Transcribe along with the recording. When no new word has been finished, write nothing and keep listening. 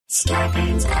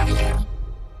Starburns Audio.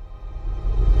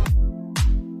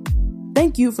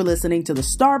 Thank you for listening to the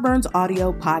Starburns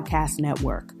Audio Podcast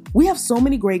Network. We have so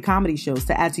many great comedy shows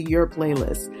to add to your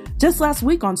playlist. Just last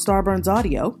week on Starburns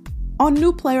Audio, on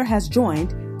New Player Has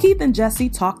Joined, Keith and Jesse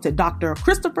talked to Dr.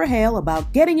 Christopher Hale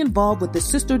about getting involved with the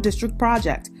Sister District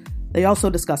Project. They also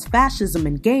discuss fascism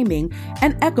in gaming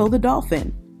and Echo the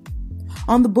Dolphin.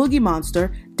 On The Boogie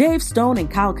Monster, Dave Stone and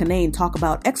Kyle Kinane talk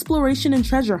about exploration and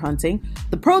treasure hunting,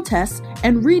 the protests,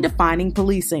 and redefining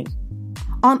policing.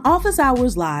 On Office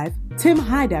Hours Live, Tim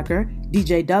Heidecker,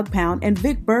 DJ Doug Pound, and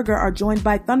Vic Berger are joined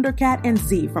by Thundercat and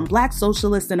Z from Black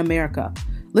Socialists in America.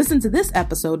 Listen to this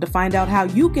episode to find out how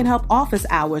you can help Office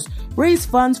Hours raise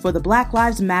funds for the Black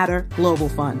Lives Matter Global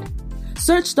Fund.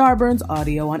 Search Starburns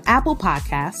Audio on Apple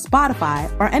Podcasts,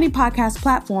 Spotify, or any podcast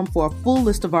platform for a full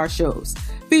list of our shows,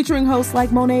 featuring hosts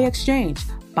like Monet Exchange,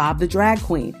 Bob the Drag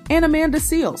Queen, and Amanda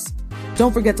Seals.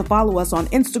 Don't forget to follow us on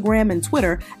Instagram and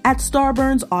Twitter at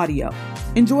Starburns Audio.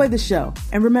 Enjoy the show,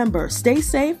 and remember, stay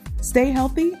safe, stay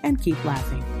healthy, and keep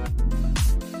laughing.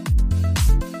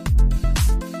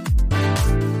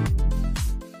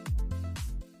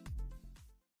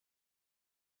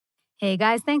 Hey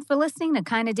guys, thanks for listening to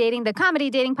Kinda Dating, the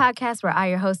comedy dating podcast where I,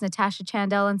 your host, Natasha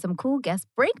Chandel, and some cool guests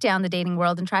break down the dating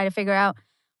world and try to figure out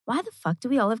why the fuck do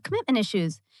we all have commitment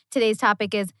issues? Today's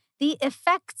topic is the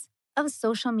effects of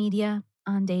social media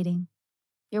on dating.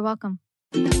 You're welcome.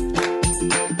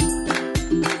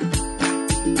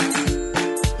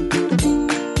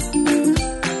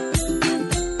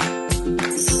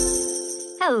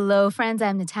 Hello, friends.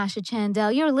 I'm Natasha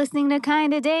Chandel. You're listening to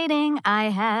Kinda Dating. I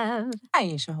have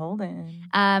Aisha Holden.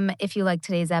 If you like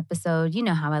today's episode, you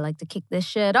know how I like to kick this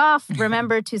shit off.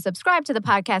 Remember to subscribe to the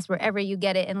podcast wherever you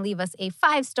get it and leave us a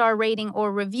 5-star rating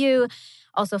or review.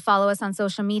 Also follow us on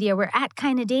social media. We're at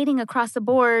Kinda Dating across the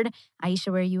board.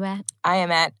 Aisha, where are you at? I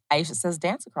am at Aisha Says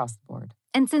Dance across the board.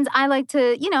 And since I like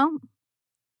to,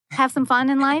 have some fun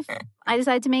in life, I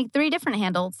decided to make 3 different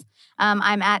handles.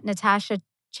 I'm at Natasha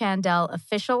Chandel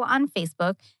Official on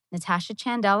Facebook, Natasha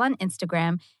Chandel on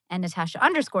Instagram, and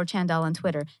Natasha_Chandel on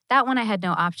Twitter. That one I had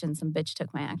no option. Some bitch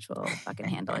took my actual fucking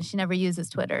handle, and she never uses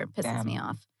Twitter. It pisses me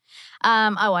off.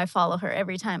 I follow her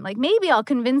every time. Like, maybe I'll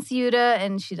convince you to,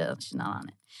 and she's not on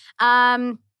it.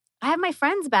 I have my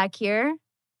friends back here.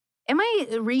 Am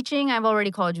I reaching? I've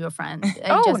already called you a friend.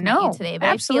 I just met you today, but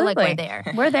absolutely. I feel like we're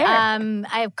there. We're there.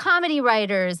 I have comedy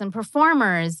writers and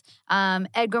performers.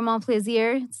 Edgar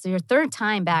Momplaisir, it's your 3rd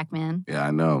time back, man. Yeah,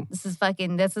 I know. This is like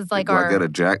Do our... I get a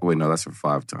jack? Wait, no, that's for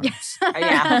 5 times.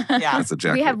 Yeah. That's a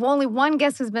jacket. We have only one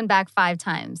guest who's been back 5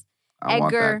 times. I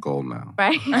want Edgar, that goal now.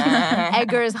 Right?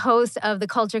 Edgar is host of the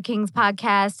Culture Kings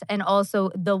podcast and also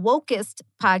the Wokest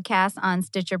podcast on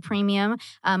Stitcher Premium.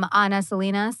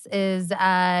 Salinas is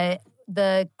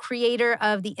the creator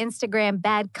of the Instagram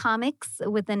Bad Comics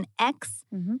with an X.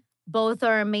 Mm-hmm. Both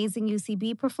are amazing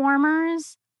UCB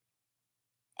performers.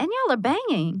 And y'all are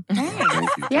banging. Thank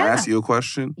you. Can I ask you a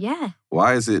question? Yeah.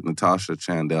 Why is it Natasha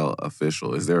Chandel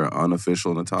Official? Is there an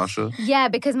unofficial Natasha? Yeah,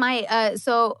 because my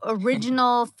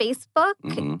original Facebook,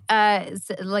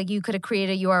 like you could have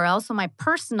created a URL. So my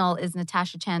personal is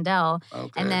Natasha Chandel.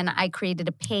 Okay. And then I created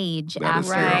a page That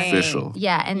after. is your official.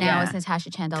 Yeah, and now it's Natasha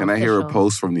Chandel Can I hear a Official.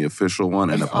 post from the official one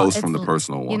and a post from the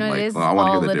personal one? You know, it is I want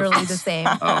to all hear the literally difference. the same.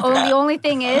 Okay. The only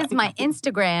thing is my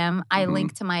Instagram, I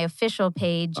link to my official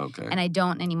page. Okay. And I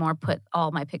don't anymore put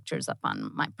all my pictures up on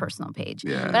my personal page.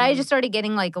 Yeah. But I just started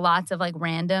getting like lots of like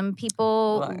random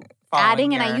people Like,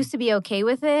 adding, and your- I used to be okay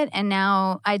with it, and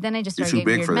now I just You're started too getting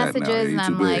big weird for that now. messages, You're and too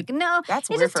I'm big. like, no, That's it's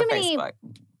weird just for too many. Facebook.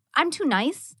 I'm too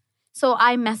nice, so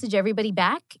I message everybody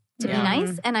back to be Yeah.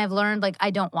 nice, and I've learned like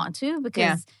I don't want to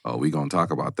because Oh, we going to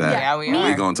talk about that. Yeah, we We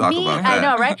are. going to talk about that. I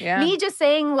know, right? Yeah. Me just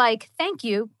saying like thank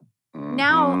you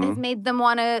now has made them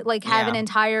want to like have an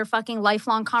entire fucking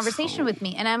lifelong conversation with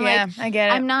me, and I'm like, I get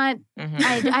it. I'm not.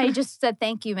 Mhm. I just said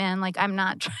thank you, man. Like I'm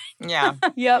not trying. Yeah.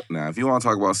 Yep. Now, if you want to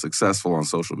talk about successful on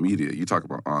social media, you talk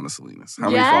about Salinas. How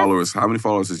Yes. many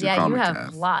followers does your Yeah, you comic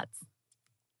have lots.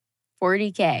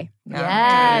 40K.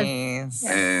 Yes.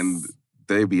 And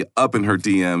they be up in her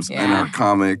DMs and Yeah. her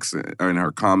comics or in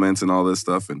her comments and all this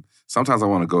stuff. And sometimes I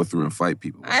want to go through and fight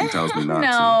people. But she tells me not to.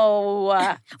 No.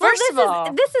 Well, First of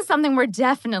all, this is something we're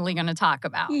definitely going to talk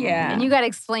about. Yeah. And you got to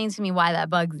explain to me why that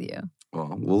bugs you.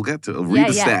 Well, we'll get to read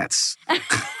the Yeah. stats. Well,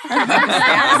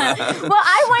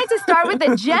 I wanted to start with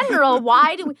the general.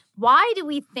 Why do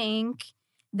we think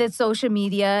that social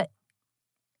media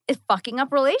is fucking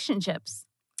up relationships?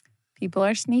 people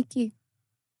are sneaky.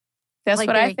 That's Like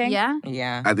what I they're- think. Yeah.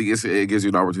 Yeah. I think it gives you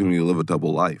an opportunity to live a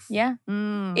double life. Yeah.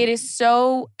 Mm. It is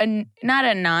so, not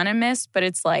anonymous, but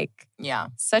it's like Yeah.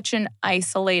 such an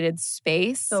isolated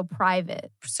space. So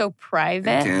private. So It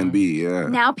private. can be, yeah.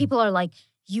 Now people are like,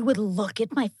 you would look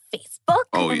at my Facebook?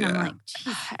 Oh, and I'm yeah. like,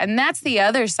 geez. And that's the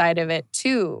other side of it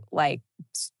too. Like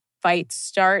fights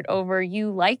start over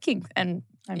you liking. And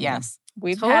I mean, Yes.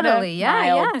 we've had a Totally. Yeah,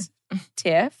 mild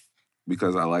tiff.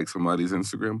 Because I like somebody's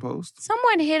Instagram post.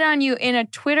 Someone hit on you in a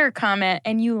Twitter comment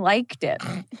and you liked it.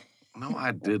 No,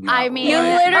 I did not. I mean- You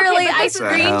like it. literally, but I this is-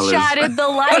 What the hell is- screenshotted the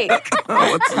like.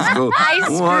 What's this go- I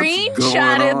what's going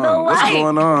screenshotted the on? What's like.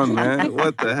 going on, man?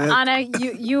 What the heck? Anna,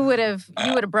 you would have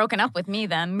broken up with me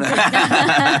then.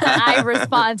 I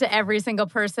respond to every single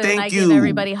person. Thank I you. give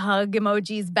everybody hug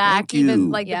emojis back, Thank even you.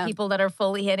 like Yeah. the people that are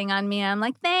fully hitting on me. I'm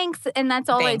like, thanks, and that's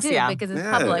all Thanks, I do yeah. because it's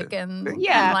Yeah. public, and Thank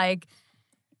you. I'm like,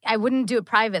 I wouldn't do it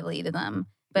privately to them,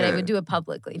 but I Yeah. would do it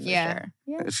publicly for Yeah. sure.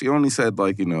 She only said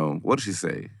like, what did she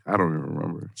say? I don't even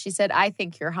remember. She said, I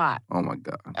think you're hot. Oh my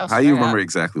God. Oh, How you straight remember up.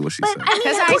 exactly what she But said? I mean,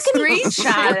 'Cause I what can he- screenshot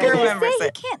what it. can he Remember say?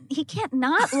 it. He can't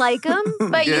not like him.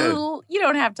 But Yeah. you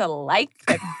don't have to like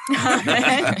the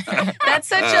comment. That's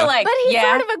such a like, But he's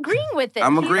yeah. sort of agreeing with it.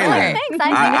 I'm He's agreeing like, with it.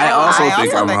 thanks. I also I think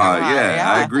also I'm think hot. I'm hot, Yeah,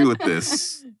 yeah. I agree with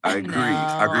this. I agree.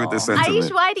 I agree with this No. sentiment.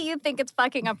 Aish, why do you think it's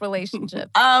fucking up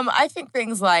relationships? I think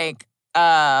things like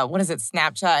what is it,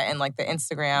 Snapchat and like the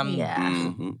Instagram Yeah.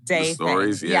 Mhm. day The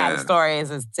stories, thing. yeah. The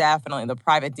stories is definitely the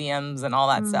private DMs and all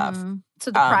that stuff. Mhm. So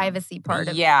the privacy part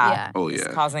of yeah. it. Oh, It's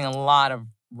yeah. causing a lot of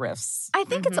rifts. I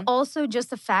think it's also just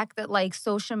the fact that like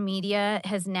social media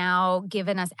has now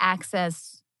given us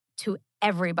access to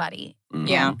everybody. Mhm.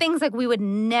 Yeah. And things like we would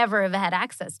never have had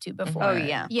access to before. Oh,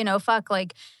 yeah. You know,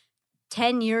 like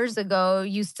 10 years ago,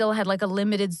 you still had like a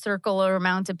limited circle or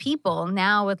amount of people.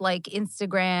 Now with like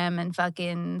Instagram and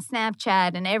fucking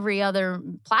Snapchat and every other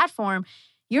platform,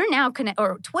 you're now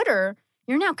or Twitter,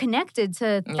 you're now connected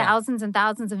to Yeah. thousands and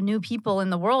thousands of new people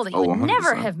in the world that you Oh, would 100%.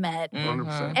 never have met.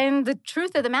 100%. And the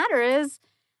truth of the matter is,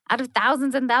 out of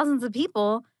thousands and thousands of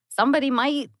people, somebody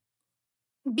might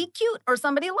be cute or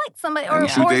somebody likes somebody or, And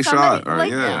shoot or they somebody shot, or-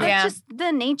 like yeah. that's Yeah. just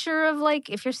the nature of like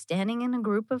if you're standing in a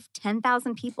group of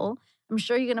 10,000 people, I'm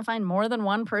sure you're gonna find more than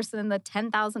one person in the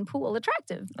 10,000 pool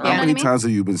attractive. You How know what many I mean? times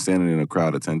have you been standing in a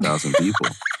crowd of 10,000 people?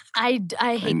 I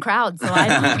hate And- crowds, so I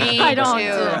don't. Me I don't.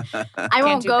 too. I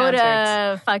won't do go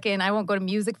concerts. to I won't go to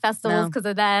music festivals No. because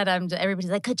of that.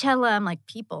 Everybody's like Coachella. I'm like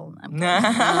people. I'm No,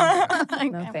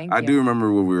 thank I you. do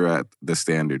remember when we were at the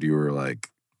Standard, you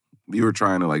were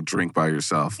trying to like drink by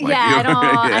yourself. Like, yeah, you I know, don't.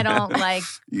 yeah. I don't like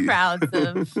You- crowds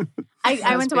of. I was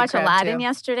went to big watch crowd, Aladdin too.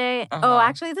 yesterday. Oh, Uh-huh.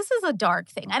 actually, this is a dark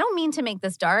thing. I don't mean to make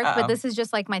this dark, Uh-oh. but this is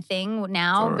just like my thing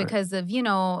now all right. because of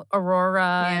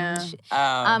Aurora.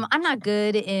 Yeah. And I'm not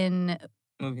good in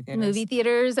Movie theaters. movie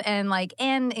theaters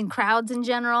and in crowds in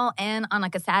general. And on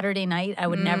like a Saturday night, I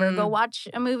would never go watch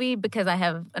a movie because I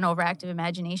have an overactive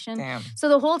imagination. Damn. So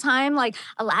the whole time, like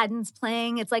Aladdin's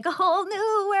playing, it's like a whole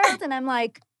new world, and I'm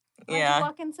like. Why'd you Yeah.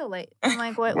 walk in so late? I'm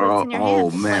like, what's Well, in your oh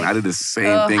hand? man, Like, I did the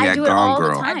same thing I at do it Gone all the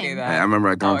Girl. time. I do And that. I remember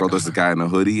at Gone Oh, Girl, there's a guy in a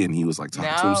hoodie, and he was like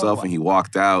talking to himself, No. and he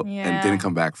walked out Yeah. and didn't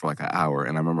come back for like an hour.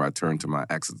 And I remember I turned to my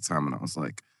ex at the time, and I was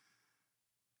like,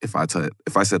 "If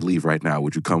I said leave right now,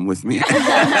 would you come with me?"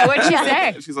 What'd she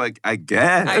say? She's like, "I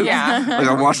guess." Yeah. Like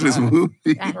I'm watching this movie.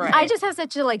 I just have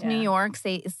such a Yeah. New York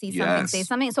see something, Yes, say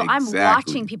something. So I'm exactly.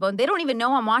 watching people, and they don't even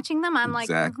know I'm watching them. I'm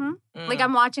Exactly. like, like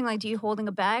I'm watching. Like, do you holding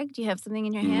a bag? Do you have something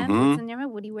in your hand? Mhm. What's in your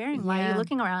hand? What are you wearing? Why are Yeah. you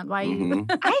looking around? Why are you?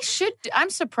 Mhm. I'm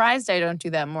surprised I don't do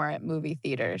that more at movie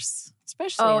theaters,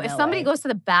 especially. Oh, in if LA. somebody goes to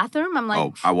the bathroom, I'm like,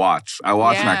 Oh, I watch and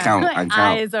I Yeah. count. my I count.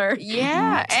 eyes are.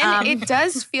 Yeah, Mhm. and it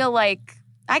does feel like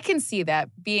I can see that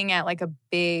being at like a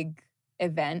big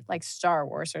event like Star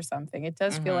Wars or something. It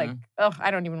does feel like, oh, I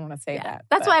don't even want to say Yeah. that.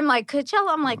 That's but- why I'm like Coachella.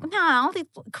 I'm like, nah, all these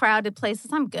crowded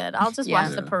places, I'm good. I'll just Yeah.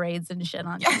 watch the parades and shit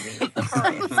on TV.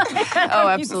 Oh,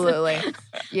 absolutely.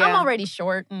 Yeah. I'm already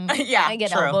short and Yeah, I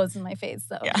get true. elbows in my face.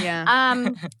 So, Yeah. Yeah.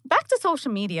 back to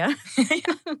social media.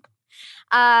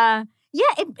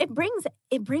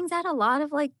 It brings out a lot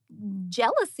of like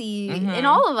jealousy in Mhm.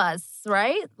 all of us,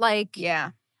 right? Like,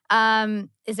 Yeah.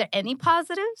 is there any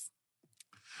positives?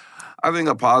 I think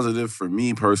a positive for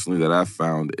me personally that I've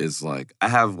found is like I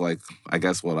have like I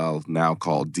guess what I'll now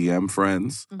call DM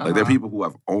friends. Like they're Uh-huh. people who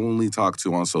I've only talked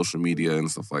to on social media and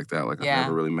stuff like that. Like I've Yeah.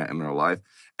 never really met in real life.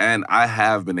 And I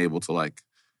have been able to like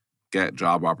get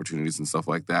job opportunities and stuff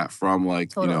like that from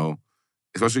like, Totally.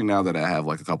 especially now that I have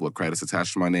like a couple of credits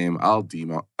attached to my name, I'll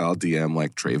DM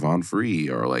like Trayvon Free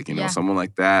or like, someone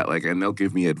like that. Like, and they'll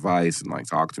give me advice and like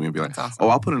talk to me and be like, oh,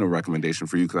 I'll put in a recommendation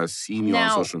for you because I've seen you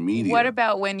on social media. What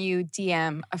about when you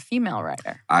DM a female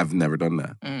writer? I've never done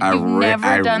that. You've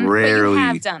never done that, but you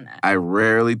have done that. I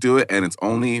rarely do it, and it's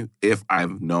only if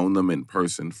I've known them in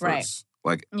person first. Right.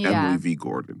 Like Emily V.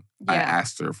 Gordon. I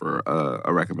asked her for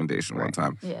a recommendation one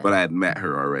time, but I had met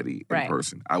her already in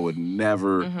person. I would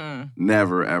never, ever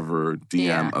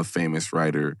DM a famous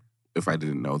writer if I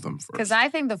didn't know them first. Because I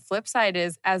think the flip side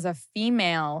is, as a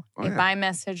female, if I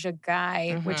message a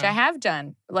guy, which I have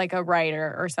done, like a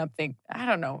writer or something, I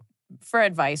don't know, for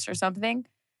advice or something,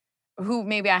 who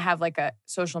maybe I have like a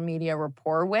social media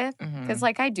rapport with. Because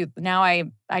like I do, now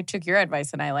I took your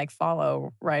advice and I like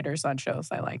follow writers on shows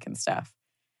I like and stuff.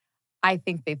 I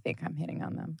think they think I'm hitting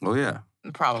on them. Oh, yeah.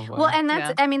 Probably. Well, and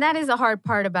that's, I mean, that is a hard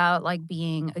part about like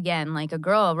being, again, like a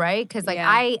girl, right? Because like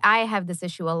I have this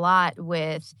issue a lot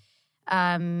with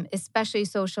especially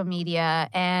social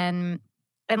media. And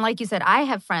like you said, I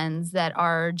have friends that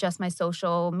are just my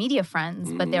social media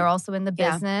friends, but they're also in the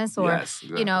business or,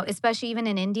 especially even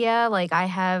in India, like I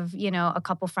have, a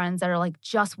couple friends that are like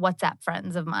just WhatsApp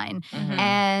friends of mine.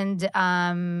 And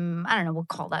I don't know, we'll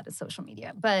call that a social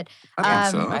media, but I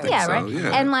think so. right.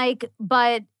 Yeah. And like,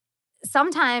 but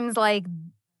sometimes like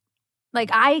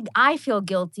I feel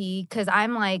guilty because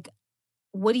I'm like,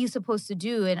 what are you supposed to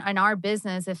do in our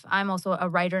business if I'm also a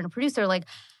writer and a producer? Like,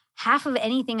 half of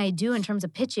anything I do in terms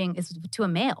of pitching is to a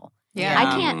male. Yeah.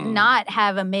 I can't not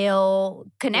have a male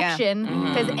connection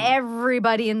because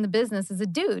everybody in the business is a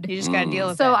dude. You just got to deal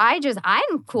with it. So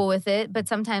I'm cool with it, but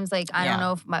sometimes like I don't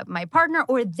know if my partner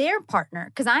or their partner,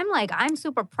 because I'm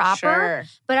super proper,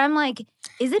 but I'm like,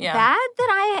 is it bad that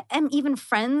I am even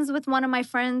friends with one of my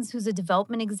friends who's a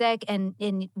development exec and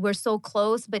we're so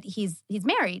close, but he's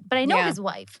married, but I know his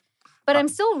wife. But I'm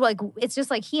still like, it's just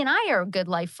like he and I are good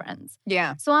life friends.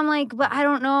 Yeah. So I'm like, but I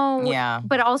don't know. Yeah.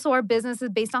 But also our business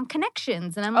is based on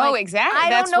connections. And I'm like, exactly.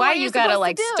 I That's don't know why what you you're got to supposed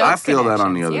like do. stoke I feel that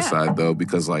on the other connections. side though,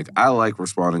 because like I like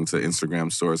responding to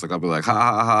Instagram stories. Like I'll be like, ha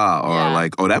ha ha, or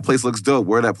like, oh, that place looks dope.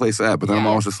 Where that place at? But then I'm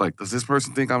always just like, does this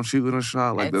person think I'm shooting a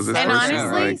shot? Like, does this And person?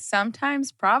 honestly, Like,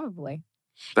 sometimes probably.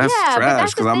 that's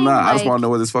trash because I'm not. I just want to know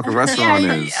where this fucking restaurant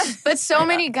is. But so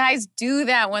many guys do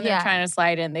that when they're trying to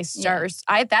slide in. They start.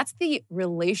 That's the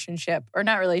relationship, or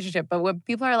not relationship, but when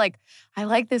people are like, "I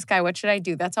like this guy. What should I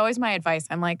do?" That's always my advice.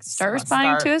 I'm like, start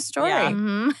responding to his story.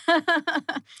 Yeah.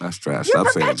 That's trash. You're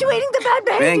Stop saying that. perpetuating the bad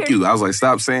behavior. Thank you. I was like,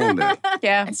 stop saying that.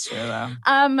 Yeah, it's true though.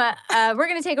 We're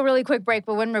gonna take a really quick break,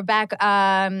 but when we're back,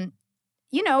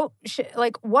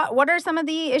 like what are some of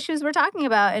the issues we're talking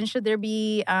about, and should there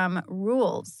be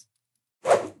rules?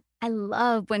 I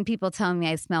love when people tell me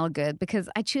I smell good because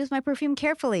I choose my perfume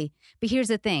carefully. But here's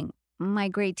the thing. My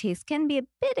great taste can be a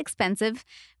bit expensive.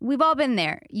 We've all been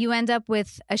there. You end up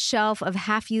with a shelf of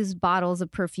half-used bottles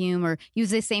of perfume or use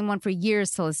the same one for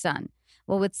years till it's done.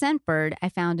 Well, with Scentbird, I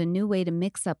found a new way to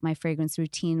mix up my fragrance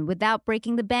routine without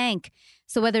breaking the bank.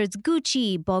 So whether it's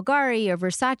Gucci, Bulgari, or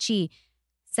Versace,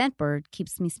 Scentbird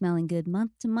keeps me smelling good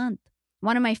month to month.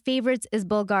 One of my favorites is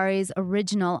Bulgari's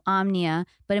original Omnia,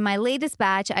 but in my latest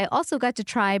batch, I also got to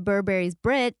try Burberry's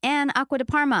Brit and Acqua di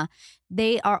Parma.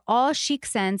 They are all chic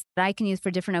scents that I can use for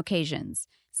different occasions.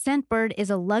 Scentbird is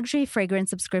a luxury fragrance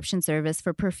subscription service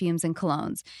for perfumes and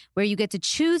colognes, where you get to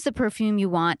choose the perfume you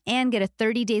want and get a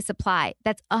 30-day supply.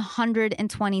 That's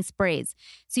 120 sprays.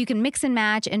 So you can mix and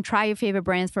match and try your favorite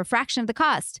brands for a fraction of the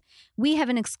cost. We have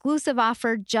an exclusive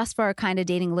offer just for our Kind of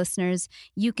Dating listeners.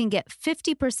 You can get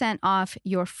 50% off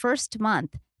your first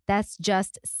month. That's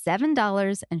just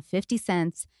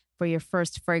 $7.50 for your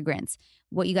first fragrance.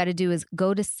 What you got to do is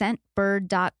go to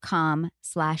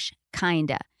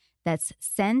scentbird.com/kinda. That's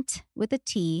scent with a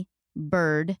T,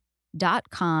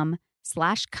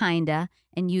 bird.com/kinda,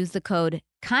 and use the code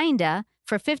kinda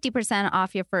for 50%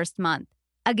 off your first month.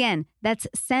 Again, that's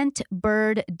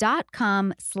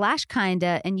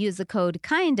scentbird.com/kinda and use the code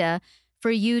kinda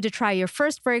for you to try your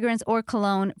first fragrance or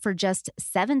cologne for just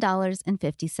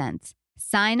 $7.50.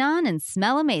 Sign on and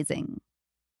smell amazing.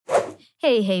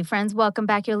 Hey, friends. Welcome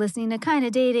back. You're listening to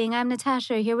Kinda Dating. I'm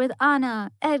Natasha here with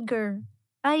Anna, Edgar,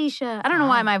 Aisha. I don't know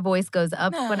why my voice goes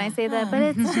up when I say that, but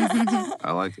it's just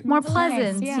I like it. more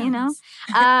pleasant,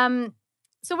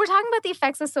 So we're talking about the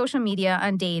effects of social media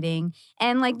on dating.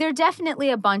 And like, there are definitely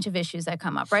a bunch of issues that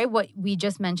come up, right? What we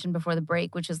just mentioned before the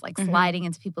break, which is like sliding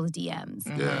into people's DMs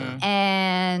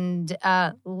and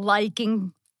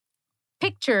liking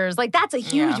pictures. Like, that's a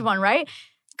huge one, right?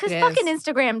 Because fucking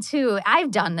Instagram too.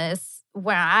 I've done this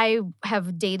where I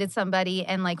have dated somebody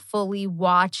and like fully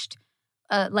watched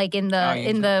like in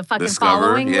the fucking Discover,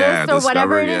 following list or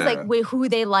whatever it is, yeah. like who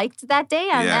they liked that day,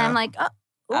 and I'm like, oh.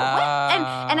 What?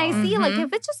 And I see like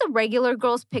if it's just a regular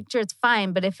girl's picture, it's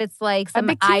fine. But if it's like some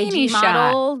IG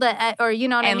model that, or you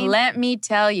know what I mean. And let me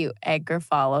tell you, Edgar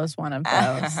follows one of those.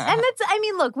 And that's, I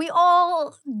mean, look, we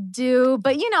all do,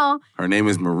 but you know, her name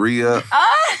is Maria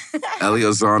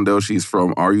Elizondo. She's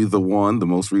from Are You the One, the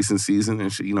most recent season,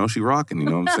 and she, you know, she rocking. You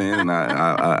know what I'm saying? And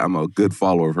I'm a good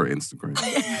follower of her Instagram.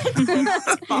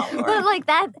 But like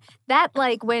that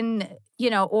like when. You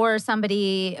know, or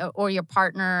somebody, or your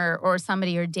partner, or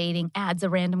somebody you're dating adds a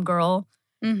random girl.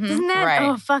 Isn't that,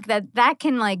 oh, fuck, that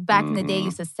can, like, back in the day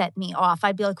used to set me off.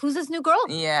 I'd be like, who's this new girl?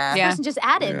 Yeah. This person just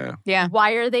added. Yeah.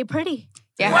 Why are they pretty?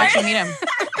 Yeah, how'd you meet them?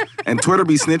 And Twitter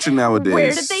be snitching nowadays.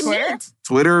 Where did they meet?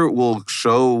 Twitter will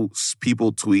show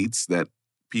people tweets that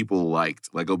people liked.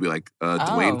 Like, it'll be like,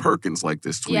 Dwayne Perkins liked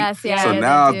this tweet. Yes, yeah. So yeah,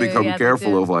 now I've become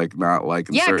careful of, like, not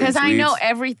liking certain tweets. Yeah, because I know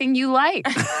everything you like.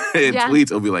 In tweets,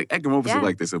 it'll be like, Edgar Momplaisir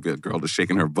like this. It'll be a girl just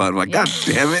shaking her butt. I'm like, God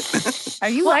damn it. Are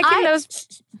you liking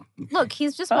those? Look,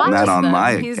 he's just watching not on them.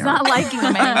 my account. He's not liking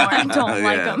them anymore. I don't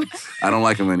like them. I don't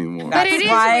like them anymore. But it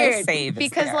is weird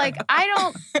because, like, I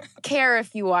don't care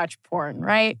if you watch porn,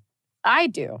 right? I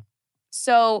do.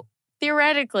 So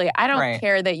theoretically, I don't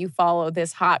care that you follow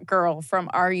this hot girl from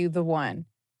Are You the One?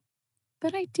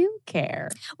 But I do care.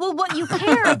 Well, what you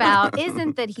care about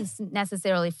isn't that he's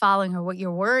necessarily following her. What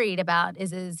you're worried about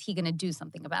is he going to do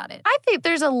something about it? I think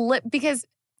there's because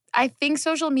I think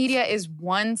social media is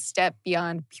one step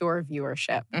beyond pure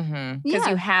viewership. Because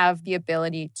you have the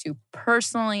beability to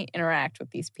personally interact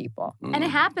with these people. And it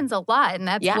happens a lot. And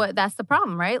that's the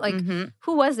problem, right? Like,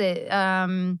 who was it?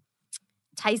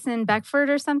 Tyson Beckford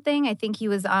or something. I think he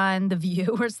was on The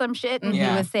View or some shit. And he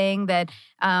was saying that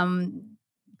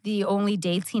the only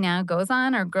dates he now goes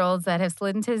on are girls that have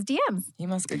slid into his DMs. He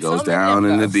must get It goes down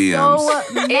in the DMs.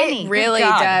 So many. It really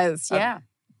does. Yeah.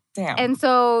 Damn. And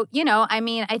so, you know, I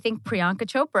mean, I think Priyanka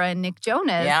Chopra and Nick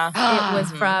Jonas, it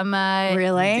was from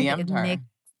really? Nick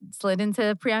slid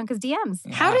into Priyanka's DMs.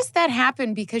 Yeah. How does that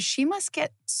happen? Because she must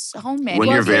get so many. When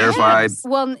you're verified.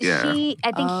 Well, he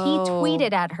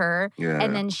tweeted at her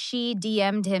and then she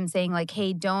DM'd him saying like,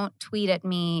 hey, don't tweet at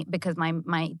me because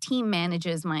my team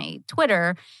manages my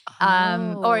Twitter.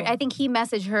 Or I think he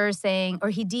messaged her saying, or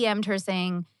he DM'd her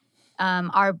saying,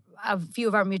 a few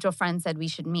of our mutual friends said we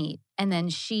should meet. And then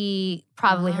she,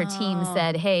 probably her team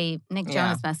said, hey, Nick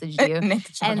Jonas messaged you.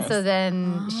 And so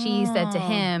then she said to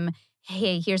him,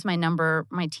 hey, here's my number.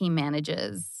 My team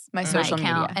manages my social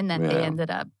account. Media. And then they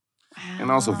ended up.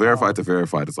 And also verified to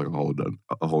verified is like a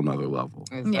whole nother level.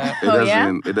 Yeah.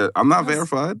 I'm not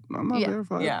verified. I'm not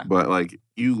verified. Yeah. But like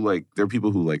there are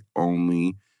people who like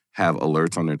only have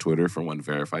alerts on their Twitter for when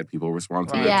verified people respond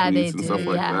to their tweets and stuff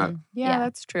like that. Yeah,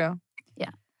 that's true.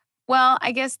 Yeah. Well,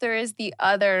 I guess there is the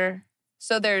other.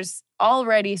 So there's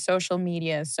already social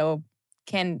media. So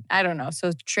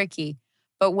so tricky.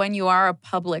 But when you are a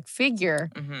public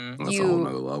figure,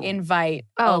 you invite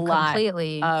a lot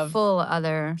of full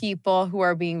other people who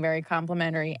are being very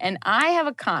complimentary. And I have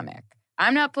a comic.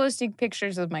 I'm not posting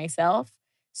pictures of myself.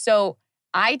 So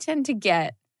I tend to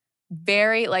get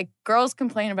very, like, girls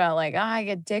complain about, like, I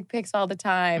get dick pics all the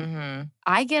time.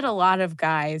 I get a lot of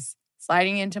guys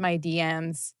sliding into my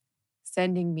DMs,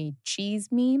 sending me cheese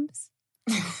memes.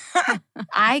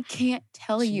 I can't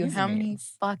tell you how many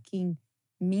fucking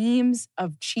memes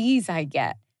of cheese I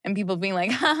get. And people being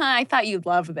like, haha, I thought you'd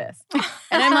love this. And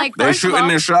I'm like, they're shooting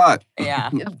their shot. Yeah.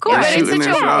 Of course.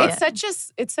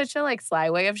 It's such a like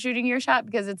sly way of shooting your shot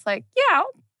because it's like, yeah,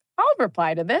 I'll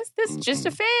reply to this. This is just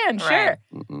a fan, sure.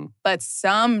 But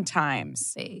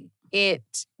sometimes it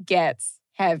gets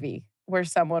heavy where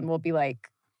someone will be like,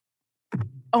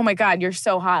 oh my God, you're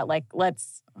so hot. Like, that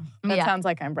sounds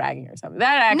like I'm bragging or something.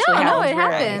 That actually happens. No, it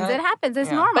happens. It happens. It's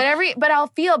normal.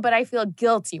 But I feel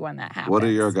guilty when that happens. What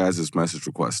are your guys' message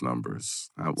request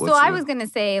numbers? I was gonna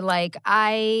say, like,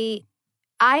 I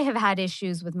have had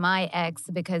issues with my ex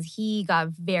because he got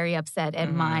very upset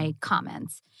at my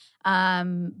comments.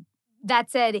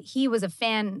 That said, he was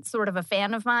sort of a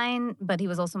fan of mine, but he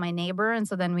was also my neighbor, and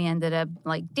so then we ended up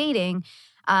like dating.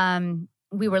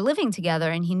 We were living together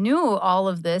and he knew all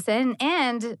of this and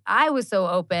I was so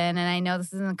open, and I know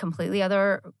this isn't a completely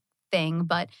other thing,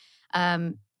 but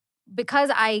because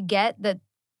I get that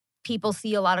people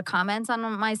see a lot of comments on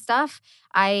my stuff,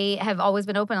 I have always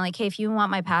been open. Like, hey, if you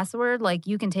want my password, like,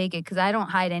 you can take it because I don't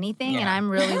hide anything. And I'm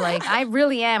really like, I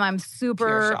really am. I'm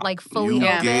super like fully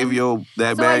open. You gave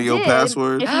that man your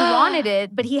password? If he wanted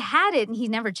it, but he had it and he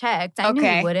never checked. I knew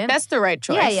he wouldn't. That's the right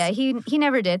choice. Yeah. He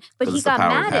never did. But he got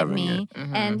mad at me.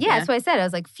 And that's what I said. I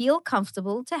was like, feel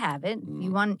comfortable to have it.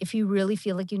 If you really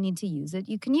feel like you need to use it,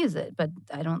 you can use it. But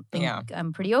I don't think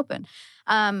I'm pretty open.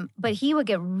 But he would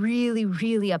get really,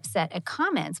 really upset at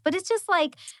comments. But it's just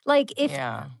like if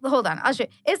hold on, I'll show you.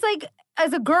 It's like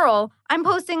as a girl, I'm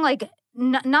posting like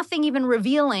nothing even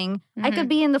revealing. I could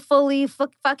be in the fully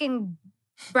fucking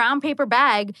brown paper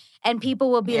bag, and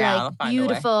people will be like,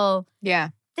 beautiful. Yeah.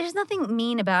 There's nothing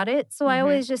mean about it. So I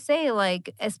always just say,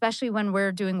 like, especially when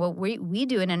we're doing what we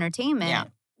do in entertainment,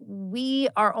 we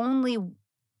are only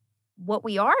what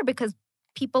we are because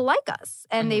people like us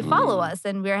and they follow us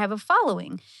and we have a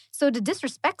following. So to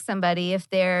disrespect somebody if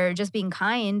they're just being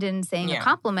kind and saying a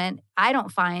compliment, I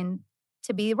don't find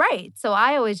to be right. So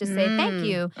I always just say thank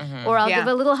you, or I'll give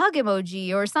a little hug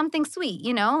emoji or something sweet,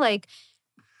 like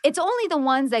it's only the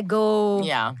ones that go.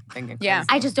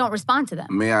 I just don't respond to them.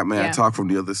 May I talk from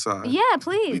the other side? Yeah,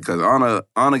 please. Because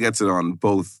Anna gets it on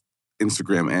both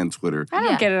Instagram and Twitter. I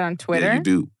don't get it on Twitter. Yeah, you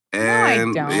do.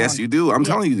 And no, I don't. Yes, you do. I'm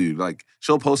telling you, dude. Like,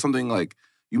 she'll post something like,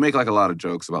 you make like a lot of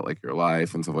jokes about like your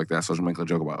life and stuff like that. So she'll make a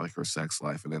joke about like her sex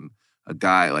life, and then a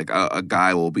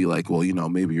guy will be like, well,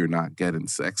 maybe you're not getting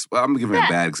sex. Well, I'm giving a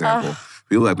bad example.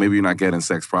 People like, maybe you're not getting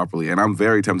sex properly, and I'm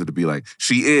very tempted to be like,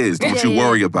 she is. Don't you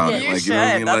worry about it. Like, you know what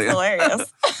I mean? That's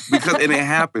hilarious. And it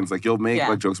happens. Like, you'll make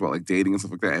like jokes about like dating and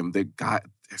stuff like that, and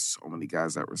there's so many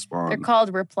guys that respond. They're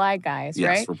called reply guys,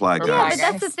 right? Yes, reply guys. Yeah, but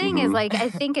that's the thing is, like, I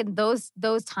think in those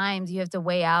times you have to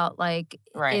weigh out, like,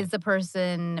 is the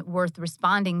person worth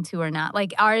responding to or not?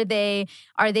 Like, are they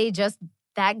just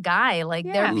that guy? Like,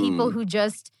 there are people who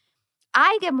just,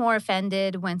 I get more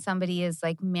offended when somebody is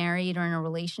like married or in a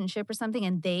relationship or something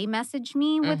and they message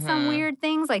me with some weird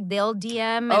things. Like, they'll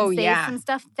DM and say some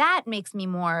stuff. That makes me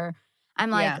more... I'm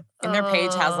like, and their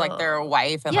page has like their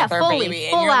wife and like their fully, baby,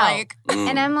 and you're like,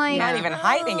 and I'm like, not even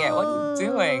hiding it. What are you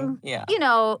doing? Yeah,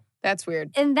 that's weird,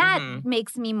 and that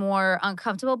makes me more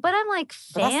uncomfortable. But I'm like,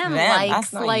 fam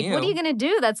likes, like, what are you gonna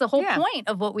do? That's the whole point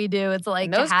of what we do. It's like,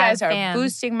 and those guys are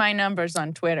boosting my numbers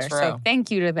on Twitter. True. So thank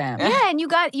you to them. Yeah, and you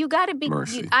got to be.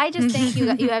 I just think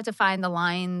you have to find the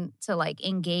line to like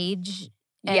engage.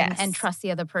 And trust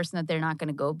the other person that they're not going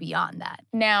to go beyond that.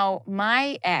 Now,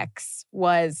 my ex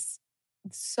was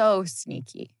so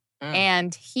sneaky.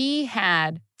 And he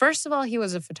had, first of all, he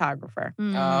was a photographer.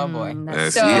 Oh, boy.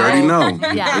 So, you already know.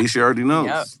 At least you already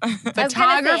knows. Yep.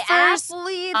 Photographers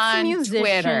athletes, on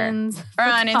musicians, Twitter or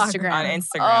on Instagram. On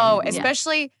Instagram. Oh,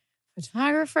 especially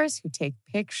photographers who take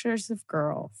pictures of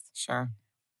girls. Sure.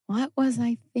 What was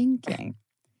I thinking?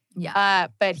 Yeah.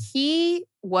 But he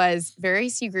was very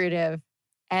secretive,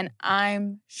 and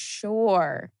I'm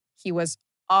sure he was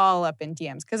all up in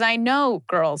DMs because I know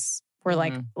girls were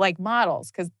like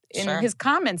models, because in his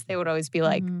comments they would always be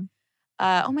like,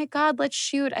 oh my God, let's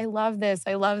shoot. I love this.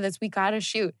 We gotta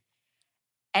shoot.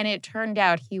 And it turned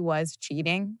out he was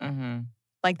cheating.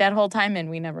 Like that whole time,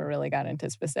 and we never really got into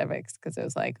specifics because it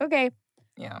was like, okay.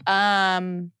 Yeah.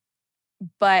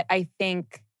 But I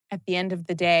think at the end of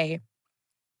the day,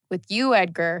 with you,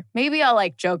 Edgar, maybe I'll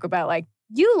like joke about like,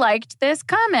 you liked this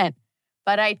comment,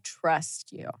 but I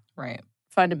trust you. Right.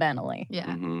 Fundamentally.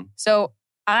 Yeah. So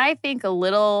I think a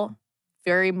little,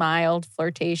 very mild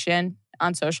flirtation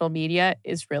on social media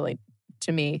is really,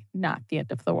 to me, not the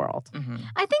end of the world.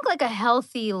 I think like a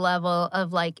healthy level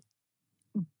of like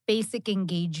basic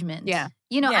engagement. Yeah.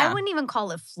 I wouldn't even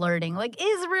call it flirting. Like,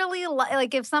 is really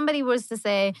like if somebody was to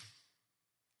say,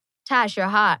 Tash, you're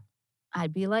hot,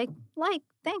 I'd be like,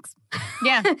 thanks.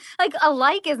 Yeah. Like a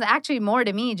like is actually more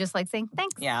to me just like saying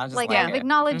thanks. Yeah. Just like I've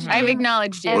acknowledged you. I've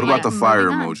acknowledged you. What about the fire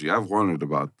emoji? I've wondered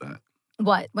about that.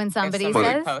 What? When somebody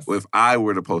says? If I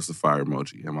were to post a fire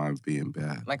emoji, am I being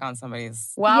bad? Like on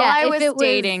somebody's... While I was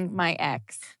dating my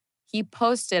ex, he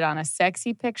posted on a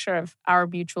sexy picture of our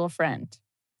mutual friend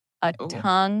a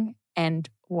tongue and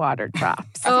water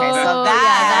drops. Okay, so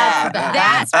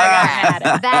that's where I got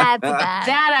mad. That's bad.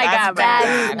 That I got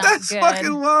mad. That's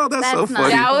fucking wild. That's so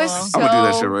funny. That was so I'm gonna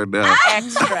do that shit right now.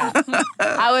 extra.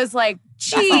 I was like,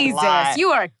 Jesus, you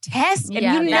are testing.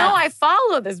 And you know I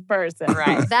follow this person.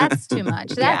 Right. That's too much.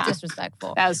 That's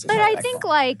disrespectful. That was but I think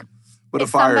like with a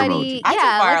fire emoji. I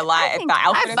fire a lot. If the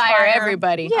outfit is fire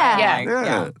everybody.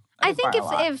 Yeah. I think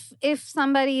if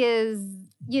somebody is,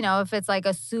 if it's like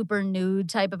a super nude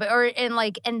type of,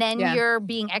 and then you're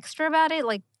being extra about it,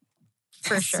 like,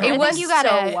 For sure. It I was think you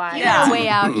gotta weigh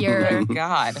out your. Oh,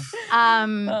 God.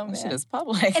 Shit is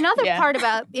public. Another part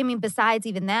about, I mean, besides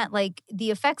even that, like the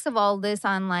effects of all this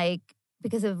on like,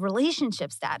 because of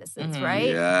relationship statuses, right?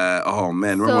 Yeah. Oh,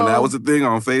 man. Remember when that was a thing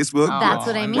on Facebook? That's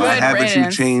what I mean. Why haven't you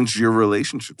changed your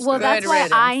relationship status? Well, that's why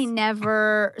I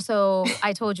never, so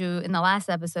I told you in the last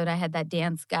episode, I had that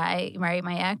dance guy, right?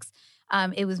 My ex.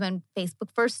 It was when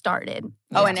Facebook first started.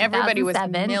 Oh, and everybody was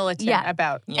militant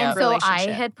about and so I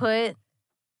had put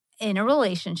in a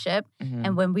relationship,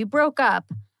 and when we broke up,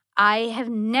 I have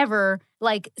never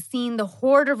like seen the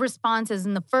horde of responses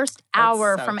in the first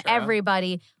hour from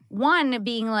everybody. One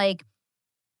being like,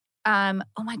 oh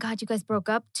my God, you guys broke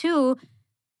up. 2,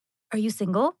 are you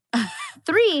single?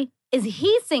 3, is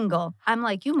he single? I'm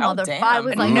like, you motherfucker. I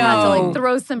was like, about to like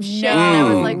throw some shit. And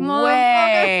I was like,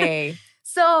 way.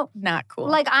 So not cool.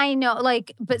 Like I know,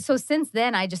 like, but so since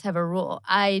then I just have a rule.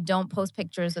 I don't post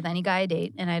pictures with any guy I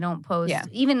date, and I don't post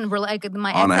even like my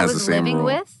ex I was living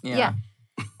with. Yeah.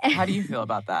 How do you feel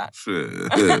about that? That's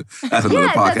another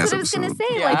podcast that's what I was gonna say.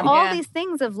 Yeah. Like all these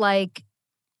things of like,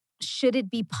 should it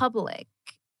be public?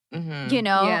 You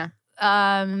know? Yeah.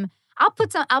 I'll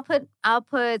put somebody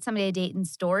I date in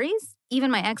stories.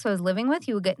 Even my ex I was living with,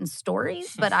 he would get in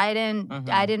stories, but I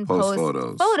didn't post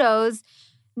photos.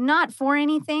 Not for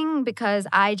anything, because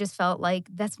I just felt like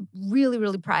that's really,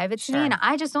 really private to me. And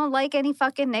I just don't like any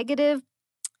fucking negative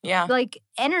like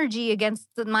energy against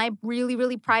my really,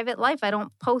 really private life. I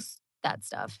don't post that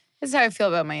stuff. This is how I feel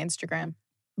about my Instagram.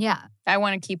 Yeah. I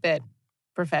want to keep it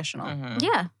professional.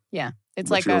 Yeah. Yeah. It's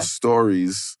but like your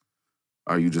stories,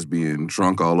 are you just being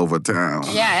drunk all over town?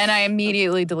 Yeah, and I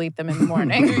immediately delete them in the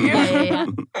morning. Yeah.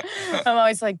 I'm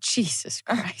always like, Jesus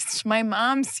Christ, my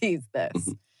mom sees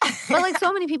this. But like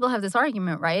so many people have this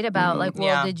argument, right? About like,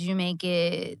 well, did you make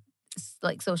it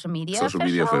like social media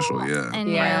official? Yeah. And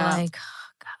you're like, oh,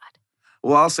 God.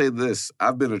 Well, I'll say this.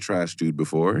 I've been a trash dude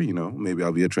before. You know, maybe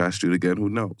I'll be a trash dude again. Who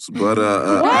knows? But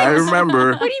I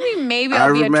remember. What do you mean maybe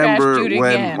I'll be a trash dude again? I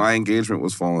remember when my engagement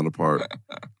was falling apart,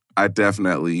 I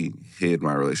definitely hid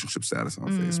my relationship status on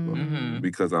Facebook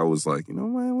because I was like, you know,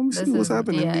 man, let me see what's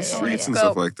happening in these streets and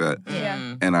stuff like that.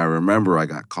 Yeah. And I remember I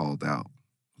got called out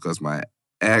because my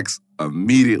ex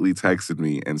immediately texted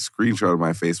me and screenshotted my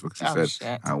Facebook. She said,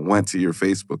 shit. I went to your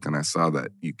Facebook and I saw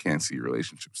that you can't see your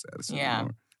relationship status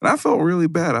anymore. And I felt really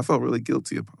bad. I felt really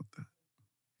guilty about that.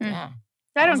 Yeah.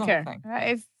 I don't care.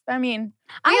 I mean,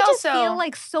 I just feel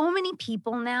like so many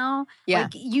people now, like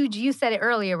you said it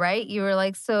earlier, right? You were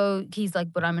like, so he's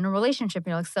like, but I'm in a relationship. And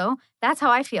you're like, so that's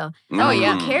how I feel. Oh,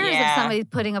 yeah. Who cares if somebody's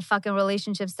putting a fucking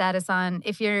relationship status on?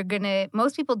 If you're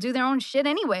most people do their own shit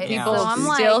anyway. Yeah. People so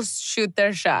I'm still like, shoot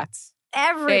their shots.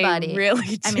 Everybody. They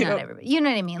really do. I mean, not everybody. You know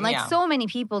what I mean? Like so many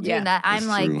people doing that. I'm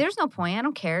like, there's no point. I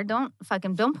don't care. Don't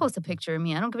post a picture of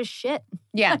me. I don't give a shit.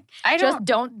 Yeah. Just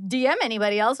don't DM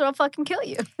anybody else or I'll fucking kill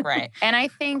you. Right. And I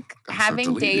think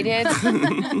having dated,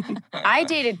 I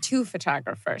dated 2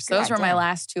 photographers. Those were my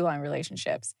last 2 long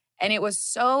relationships. And it was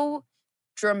so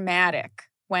dramatic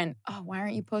when, why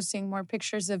aren't you posting more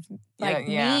pictures of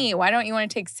me? Why don't you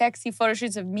want to take sexy photo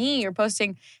shoots of me? You're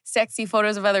posting sexy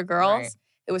photos of other girls. Right.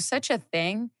 It was such a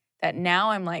thing that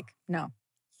now I'm like, no,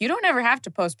 you don't ever have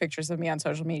to post pictures of me on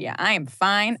social media. I am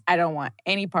fine. I don't want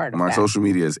any part of that. My social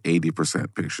media is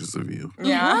 80% pictures of you.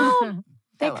 Yeah. Well,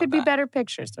 they could be better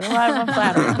pictures. There are a lot of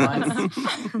unflattering ones.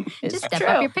 Just step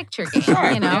up your picture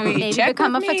game. You know, maybe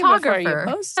become a photographer.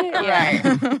 You post it. Right.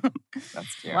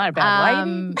 That's cute. A lot of bad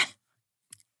lighting.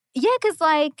 Yeah, because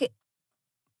like,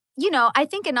 you know, I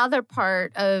think another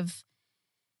part of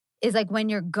is like when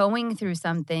you're going through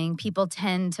something, people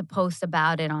tend to post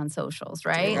about it on socials,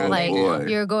 right? Yeah, like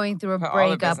you're going through a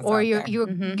breakup or you're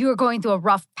going through a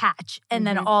rough patch and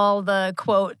then all the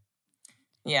quote.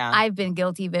 Yeah. I've been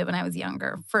guilty of it when I was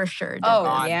younger, for sure.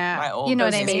 Yeah. My old you know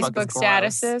what I mean? Facebook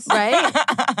statuses.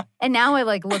 Right? And now I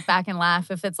like look back and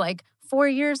laugh if it's like 4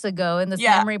 years ago and this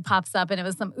memory pops up and it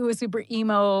was some super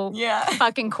emo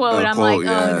fucking quote. I'm like,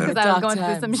 because I was going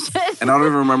through some shit. And I don't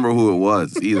even remember who it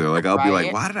was either. Like, I'll be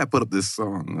like, why did I put up this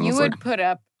song? You would put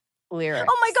up lyrics.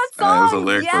 Oh my God, songs. I was a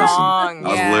lyric person. I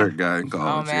was a lyric guy in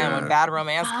college. Oh man, when Bad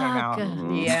Romance came out.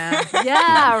 Yeah.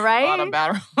 Yeah, right? A lot of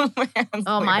Bad Romance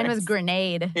mine was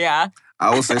Grenade. Yeah.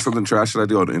 I will say something trash that I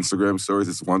do on Instagram stories.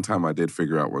 It's one time I did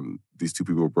figure out when these 2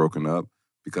 people were broken up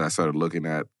because I started looking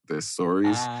at their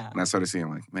stories and I started seeing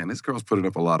like, man, this girl's putting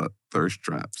up a lot of thirst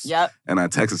traps. Yep. And I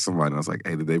texted somebody and I was like,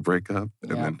 hey, did they break up?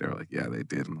 And then they were like, yeah, they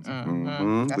did. And I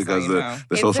was like, because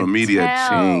the social media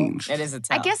changed. It is a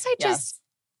tell. I guess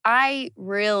I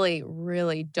really,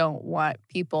 really don't want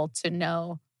people to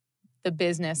know the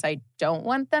business I don't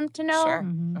want them to know. Sure.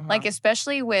 Like,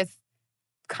 especially with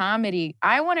comedy,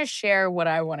 I want to share what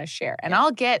I want to share. And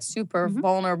I'll get super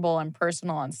vulnerable and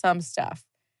personal on some stuff.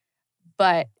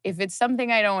 But if it's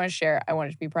something I don't want to share, I want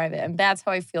it to be private. And that's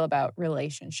how I feel about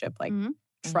relationship, like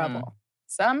trouble.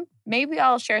 Some, maybe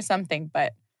I'll share something,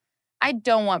 but I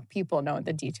don't want people knowing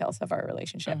the details of our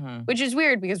relationship, which is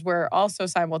weird because we're also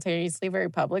simultaneously very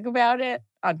public about it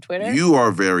on Twitter. You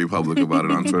are very public about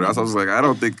it on Twitter. I was like, I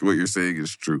don't think what you're saying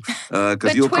is true.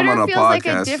 Because you'll come on a podcast like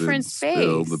a different space.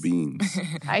 Spill the beans.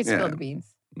 I spill the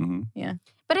beans. Yeah.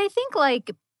 But I think like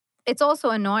it's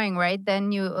also annoying, right?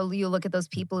 Then you look at those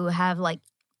people who have like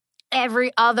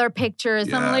every other picture is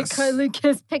some like cuddly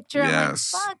kiss picture. I'm like,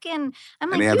 fucking. I'm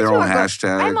like, and they have their own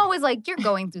hashtag. I'm always like, you're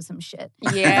going through some shit.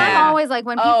 Yeah. I'm always like,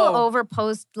 when people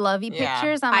overpost lovey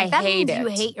pictures, I'm like, that means you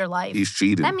hate your life. He's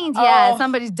cheated. That means,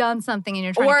 somebody's done something and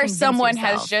you're trying to convince someone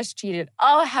yourself. has just cheated.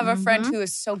 I'll have a friend who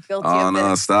is so guilty of Oh, this.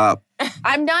 no, stop.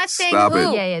 I'm not saying Stop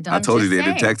who. it. I told you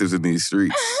they're detectives in these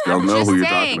streets. They'll know who you're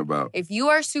talking about. If you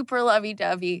are super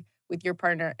lovey-dovey with your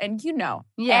partner, and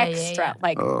extra,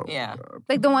 like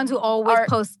like the ones who always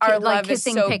post our like love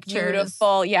kissing is so pictures.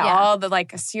 Beautiful, all the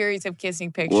like a series of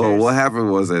kissing pictures. Well, what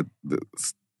happened was that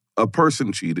a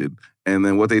person cheated, and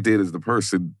then what they did is the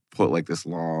person put like this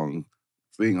long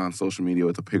thing on social media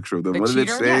with a picture of them. What did it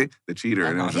say? The cheater,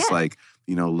 and it was just like,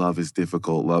 love is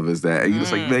difficult, love is that, and you're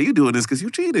just like, man, you doing this because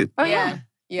you cheated. Oh yeah.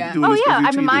 Yeah. Oh yeah.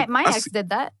 I mean, my ex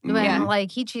did that when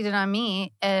like he cheated on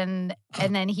me, and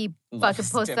then he fucking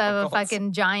posted a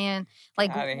fucking giant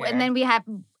like, and then we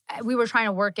were trying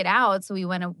to work it out, so we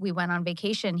went on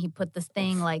vacation. He put this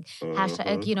thing like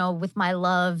hashtag with my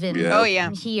love and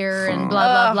here and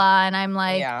blah blah blah, and I'm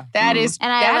like, that is,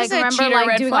 and I like remember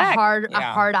like doing flag. a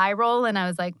hard eye roll, and I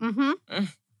was like,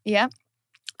 yeah.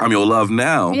 I'm your love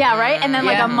now. Yeah, right. And then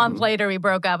like a month later, we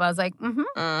broke up. I was like,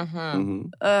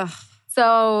 Ugh.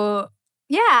 So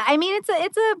yeah, I mean,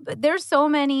 there's so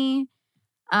many.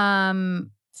 I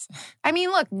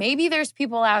mean, look, maybe there's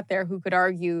people out there who could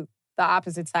argue the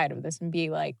opposite side of this and be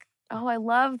like, oh, I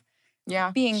love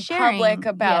being sharing, public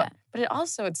about, but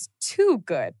it's too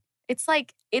good. It's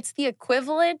like, it's the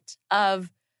equivalent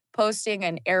of posting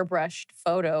an airbrushed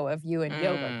photo of you in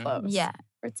yoga clothes. Yeah.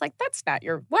 Where it's like, why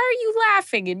are you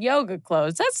laughing in yoga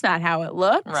clothes? That's not how it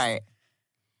looks. Right.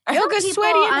 Yoga's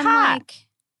sweaty and hot. Like,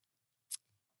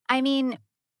 I mean,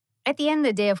 at the end of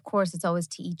the day, of course, it's always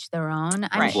to each their own.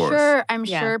 I'm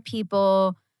sure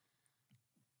people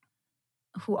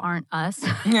who aren't us,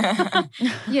 kind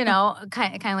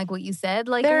of like what you said,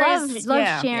 like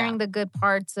love sharing the good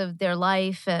parts of their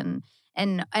life and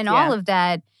all of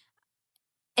that.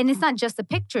 And it's not just the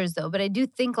pictures though, but I do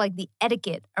think like the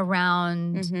etiquette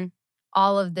around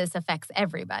all of this affects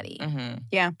everybody.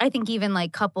 Yeah. I think even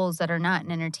like couples that are not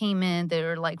in entertainment, that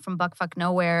are like from buckfuck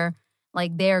nowhere,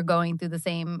 like they're going through the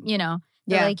same,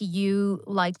 like you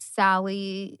liked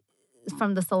Sally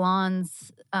from the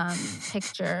salon's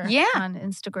picture on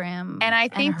Instagram. And I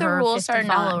think the rules are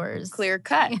not clear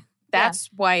cut. That's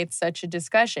why it's such a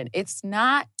discussion. It's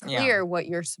not clear what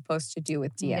you're supposed to do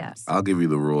with DMs. Yes. I'll give you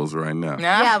the rules right now.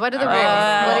 Yeah, what are the rules?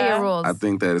 What are your rules? I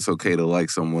think that it's okay to like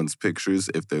someone's pictures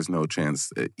if there's no chance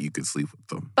that you could sleep with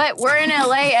them. But we're in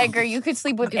LA, Edgar. You could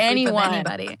sleep with anyone. Sleep with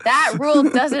anybody. That rule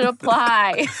doesn't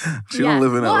apply. She don't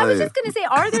live in LA. Well, I was just going to say,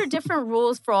 are there different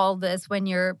rules for all this when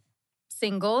you're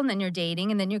single and then you're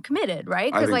dating and then you're committed,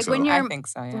 right? Because like when you're, I think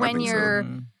so, yeah.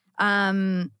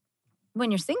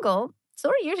 when you're single,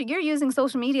 so you're using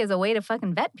social media as a way to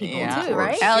fucking vet people too,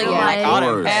 right? Hell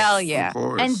yeah. Hell yeah.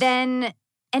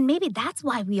 And maybe that's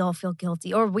why we all feel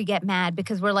guilty or we get mad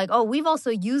because we're like, oh, we've also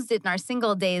used it in our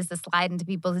single days to slide into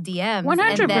people's DMs.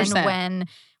 100%. And then when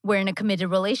we're in a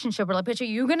committed relationship, we're like, bitch, are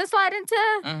you going to slide into,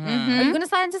 are you going to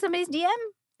slide into somebody's DM?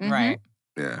 Right.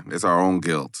 Yeah, it's our own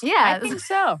guilt. Yeah. I think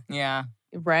so. Yeah.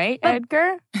 Right,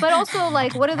 Edgar? But also,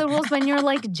 like, what are the rules when you're,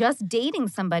 like, just dating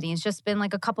somebody? It's just been,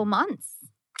 like, a couple months.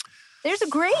 There's a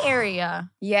gray area.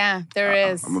 Yeah,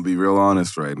 there is. I'm going to be real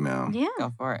honest right now. Yeah.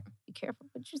 Go for it. Be careful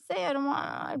what you say. I don't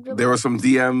want. There were some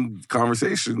DM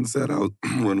conversations that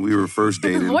when we were first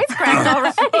dating. Voice cracked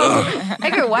already.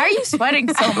 Edgar, why are you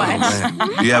sweating so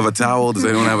much? Do you have a towel? Does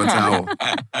anyone have a towel?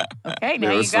 Okay,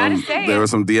 now you gotta say it. There were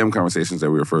some DM conversations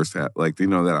that we were first that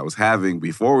I was having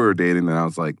before we were dating, and I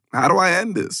was like, how do I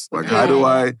end this? Like, how do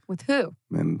I? With who?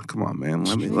 Man, come on, man.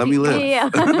 Let me live. Yeah.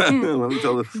 Let me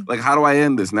tell you. Like, how do I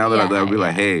end this? Now that I'll be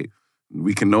like, hey,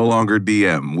 we can no longer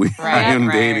DM. I am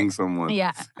dating someone.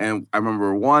 Yeah. And I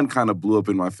remember one kind of blew up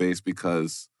in my face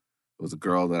because it was a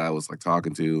girl that I was like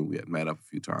talking to. We had met up a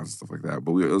few times and stuff like that.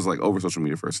 But it was like over social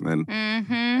media first. And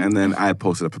then I had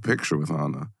posted up a picture with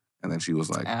Anna. And then she was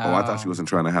like, oh, I thought she wasn't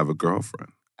trying to have a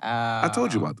girlfriend. I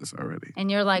told you about this already. And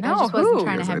you're like, I just wasn't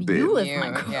trying to have you as my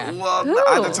girlfriend. Yeah. Well,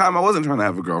 at the time, I wasn't trying to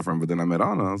have a girlfriend, but then I met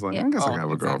Anna. I was like, I guess I can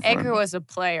have a girlfriend. Edgar was a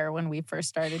player when we first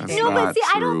started dating. No, but see,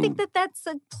 I don't think that's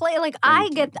a play. Like,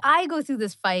 I go through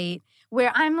this fight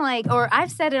where I'm like, or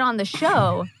I've said it on the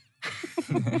show.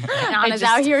 Anna's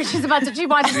out here. She wants to throw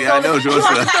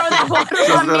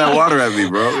that water at me,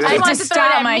 bro. Yeah. I want to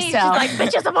stop myself. She's like,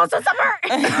 bitch, you're supposed to suffer.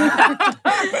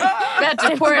 About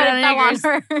to pour it on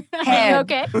her head.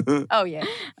 Okay. Oh, yeah.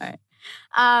 All right.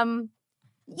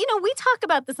 We talk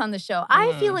about this on the show.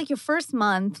 I feel like your first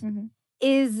month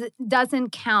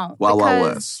doesn't count. Wild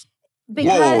West.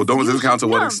 Whoa! Doesn't count to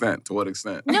what extent? To what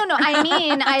extent? No. I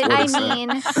mean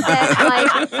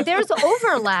that like there's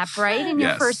overlap, right, in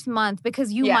your first month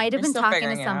because you might have been talking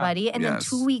to somebody, and then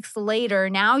 2 weeks later,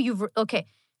 now you've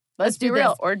Let's be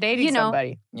real, or dating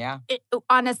somebody. Yeah.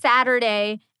 On a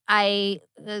Saturday, I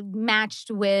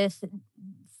matched with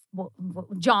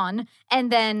John,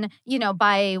 and then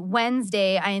by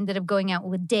Wednesday, I ended up going out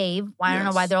with Dave. I don't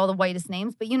know why they're all the whitest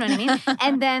names, but you know what I mean.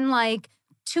 And then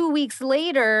 2 weeks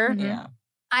later,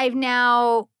 I've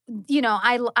now,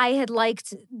 I had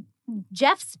liked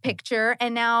Jeff's picture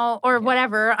and now, or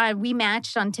whatever, we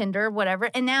matched on Tinder, whatever.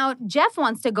 And now Jeff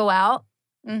wants to go out,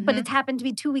 but it's happened to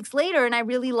be 2 weeks later and I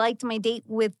really liked my date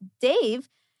with Dave.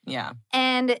 Yeah.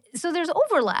 And so there's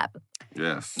overlap.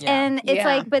 Yes. Yeah. And it's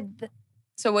like, but.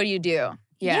 So what do you do?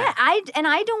 Yeah.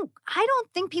 I don't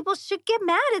think people should get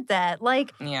mad at that.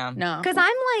 Like, no. Because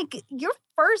I'm like, your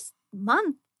first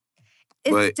month.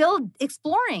 It's still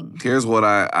exploring. Here's what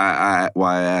why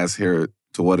I asked here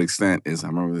to what extent is I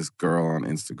remember this girl on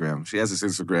Instagram. She has this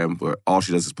Instagram where all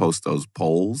she does is post those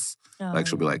polls. Like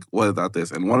she'll be like, what about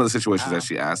this? And one of the situations that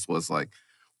she asked was like,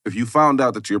 if you found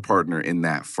out that your partner in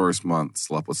that first month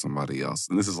slept with somebody else,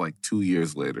 and this is 2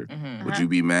 years later, would you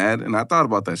be mad? And I thought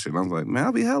about that shit. And I was like, man,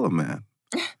 I'll be hella mad.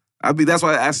 That's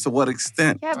why I asked to what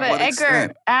extent. Yeah, but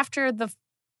Edgar, after the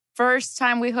first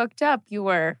time we hooked up, you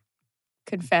were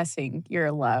confessing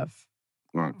your love.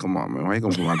 Well, come on, man. Why are you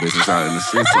going to put my business out in the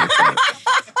streets like that?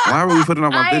 Why were we putting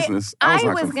out my business? I was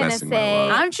not confessing my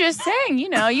love. I'm just saying,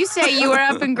 you say you were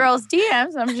up in girls'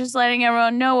 DMs. I'm just letting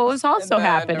everyone know what was also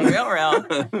happening. Real.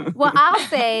 Well, I'll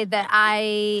say that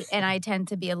I tend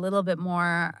to be a little bit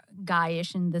more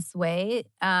guyish in this way.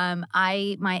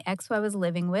 My ex who I was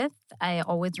living with, I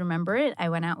always remember it. I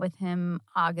went out with him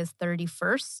August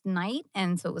 31st night.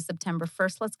 And so it was September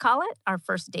 1st, let's call it, our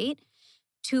first date.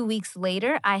 2 weeks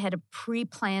later, I had a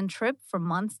pre-planned trip for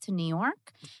months to New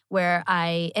York where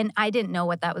I didn't know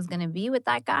what that was going to be with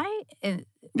that guy.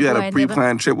 You had a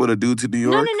pre-planned trip with a dude to New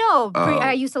York? No.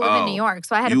 I used to live in New York,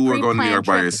 so I had a pre-planned trip. You were going to New York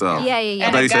by yourself? Yeah.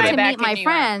 And a guy to meet my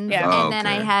friends. Yeah. And then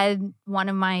I had one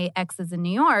of my exes in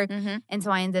New York, and so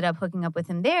I ended up hooking up with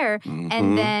him there.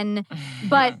 And then,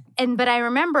 but I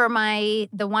remember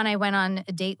the one I went on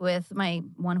a date with, my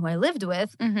one who I lived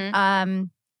with,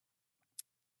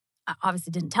 I obviously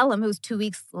didn't tell him. It was 2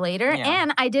 weeks later.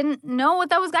 And I didn't know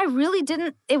what that was. I really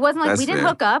didn't. It wasn't like we didn't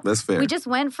hook up. That's fair. We just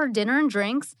went for dinner and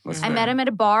drinks. I met him at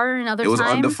a bar another time. It was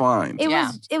undefined.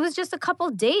 It was just a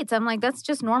couple dates. I'm like, that's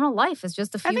just normal life. It's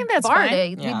just a few bar fine.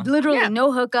 dates. Yeah. Literally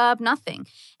no hookup, nothing.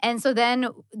 And so then,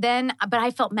 but I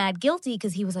felt mad guilty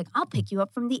because he was like, I'll pick you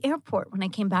up from the airport when I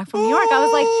came back from New York. I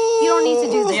was like, you don't need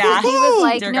to do this. Yeah. He was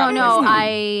like, Dear no,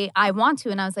 God, I want to.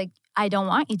 And I was like, I don't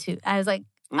want you to. I was like,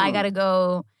 I got to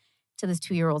go to this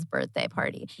 2-year-old's birthday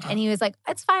party. And he was like,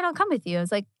 it's fine, I'll come with you. I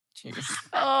was like, jeez.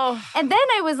 Oh. And then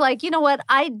I was like, you know what?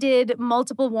 I did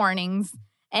multiple warnings.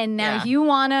 And now you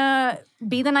want to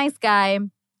be the nice guy.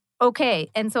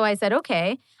 Okay. And so I said,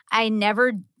 okay. I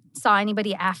never saw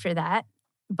anybody after that.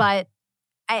 But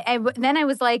then I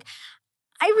was like,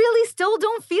 I really still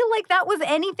don't feel like that was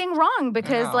anything wrong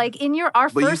because in our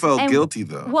first... But you felt guilty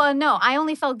though. Well, no, I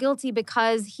only felt guilty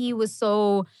because he was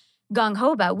so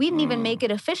gung-ho about. We didn't even make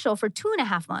it official for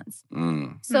 2.5 months.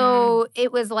 So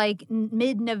it was like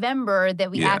mid-November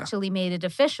that we actually made it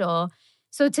official.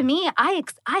 So to me, I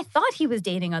thought he was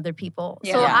dating other people.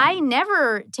 Yeah. So I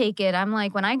never take it. I'm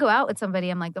like, when I go out with somebody,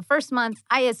 I'm like, the first month,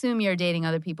 I assume you're dating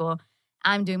other people.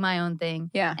 I'm doing my own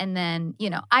thing. Yeah. And then,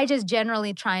 I just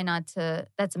generally try not to,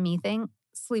 that's a me thing,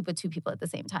 sleep with 2 people at the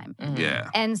same time. Yeah.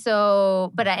 And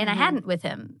so, I hadn't with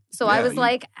him. So I was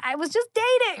like, I was just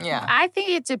dating. Yeah. I think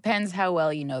it depends how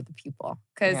well you know the people.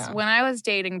 Because when I was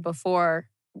dating before,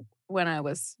 when I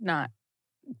was not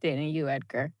dating you,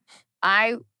 Edgar,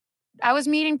 I was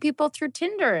meeting people through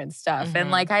Tinder and stuff.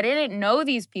 And I didn't know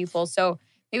these people. So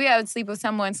maybe I would sleep with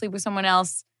someone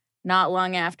else not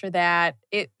long after that.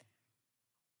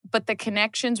 but the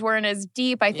connections weren't as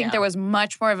deep. I think there was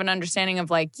much more of an understanding of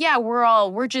like, yeah,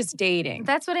 we're just dating.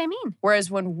 That's what I mean. Whereas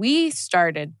when we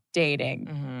started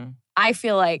dating, I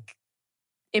feel like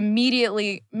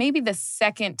immediately, maybe the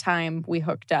second time we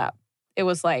hooked up, it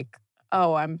was like,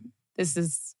 oh, I'm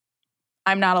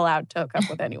not allowed to hook up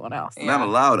with anyone else. Not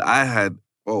allowed. I had,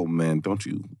 oh man, don't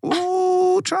you?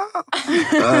 Ooh, child.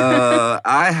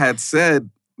 I had said,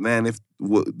 man,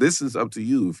 this is up to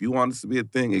you. If you want this to be a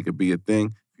thing, it could be a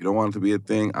thing. If you don't want it to be a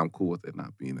thing, I'm cool with it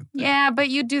not being a thing. Yeah, but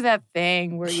you do that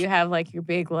thing where you have like your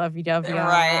big lovey-dovey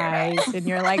eyes and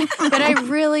you're like, but I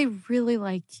really, really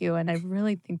like you and I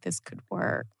really think this could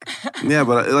work. Yeah,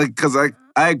 but because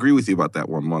I agree with you about that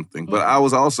 1 month thing. But I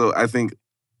was also, I think,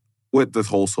 with this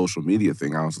whole social media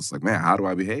thing, I was just like, man, how do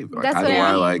I behave? Like, That's how what do I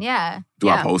I mean. like? Yeah. Do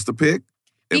I post a pic?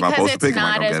 If I post a pic, it's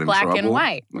not as black and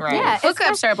white. Right. Yeah,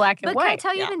 Hookups are black and but white. can I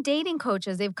tell you, even dating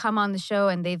coaches, they've come on the show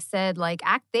and they've said like,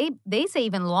 they say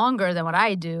even longer than what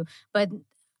I do, but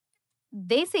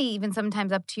they say even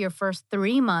sometimes up to your first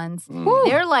 3 months,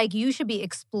 they're like, you should be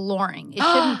exploring. It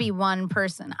shouldn't be one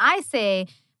person. I say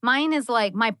mine is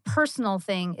like, my personal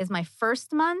thing is my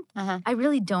first month. I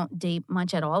really don't date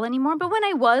much at all anymore. But when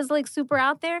I was like super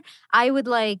out there, I would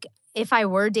like, if I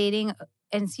were dating,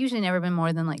 and it's usually never been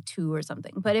more than like 2 or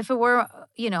something. But if it were,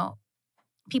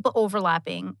 people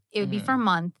overlapping, it would be for a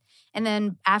month. And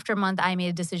then after a month, I made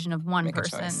a decision of one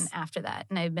person after that.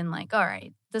 And I've been like, all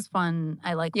right, this one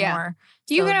I like more.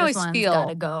 You can always feel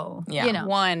gotta go.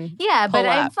 One. Yeah, but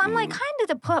up. I'm like kind of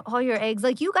to put all your eggs.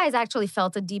 Like you guys actually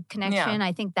felt a deep connection. Yeah.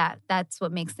 I think that's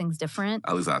what makes things different.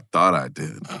 At least I thought I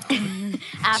did.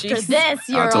 After this,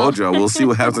 I told you, we'll see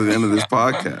what happens at the end of this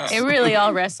podcast. It really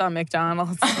all rests on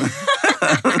McDonald's.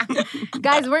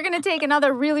 Guys, we're gonna take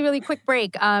another really, really quick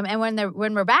break. And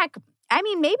when we're back, I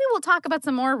mean, maybe we'll talk about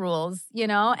some more rules,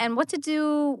 and what to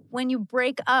do when you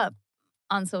break up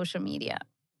on social media.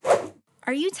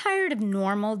 Are you tired of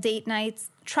normal date nights?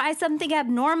 Try something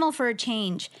abnormal for a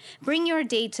change. Bring your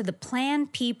date to the Plan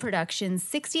P Productions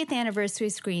 60th anniversary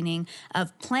screening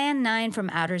of Plan 9 from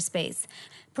Outer Space.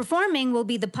 Performing will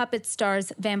be the puppet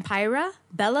stars Vampira,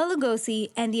 Bella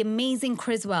Lugosi, and the amazing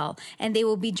Criswell, and they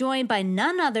will be joined by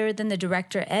none other than the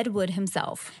director Ed Wood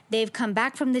himself. They've come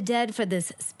back from the dead for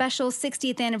this special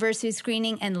 60th anniversary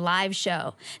screening and live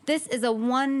show. This is a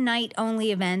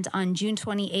one-night-only event on June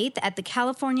 28th at the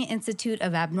California Institute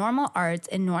of Abnormal Arts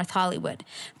in North Hollywood.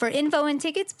 For info and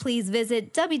tickets, please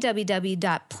visit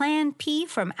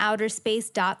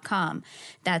www.planpfromouterspace.com.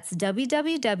 That's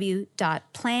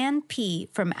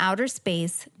www.planpfromouterspace.com.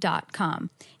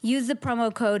 Use the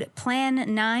promo code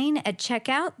PLAN9 at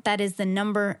checkout. That is the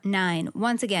number 9.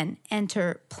 Once again,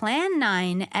 enter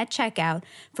PLAN9 at checkout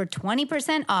for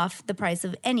 20% off the price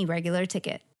of any regular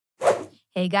ticket.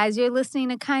 Hey guys, you're listening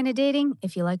to Kinda Dating.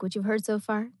 If you like what you've heard so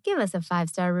far, give us a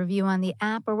 5-star review on the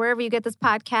app or wherever you get this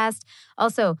podcast.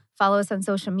 Also, follow us on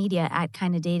social media at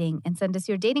Kinda Dating and send us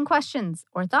your dating questions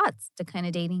or thoughts to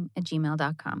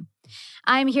kindadating@gmail.com.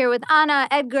 I'm here with Anna,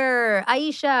 Edgar,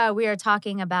 Aisha. We are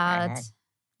talking about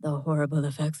the horrible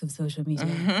effects of social media.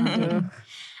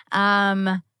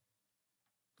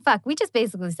 We just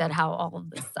basically said how all of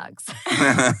this sucks.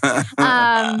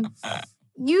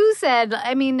 You said,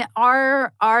 I mean,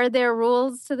 are there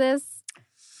rules to this?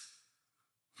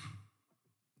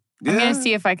 Yeah. I'm going to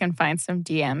see if I can find some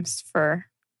DMs for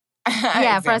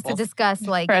for us to discuss.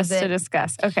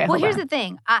 Okay, well, here's the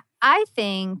thing. I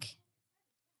think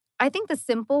the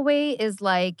simple way is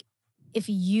like, if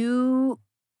you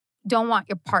don't want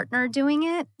your partner doing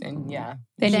it, then you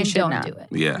should don't not do it.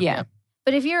 Yeah.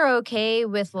 But if you're okay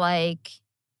with like,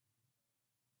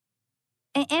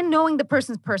 and knowing the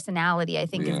person's personality, I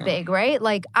think is big, right?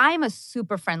 Like, I'm a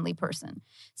super friendly person.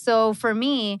 So for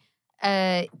me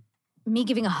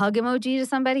giving a hug emoji to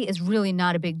somebody is really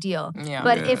not a big deal. Yeah.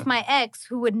 But if my ex,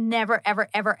 who would never, ever,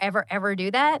 ever, ever, ever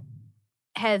do that,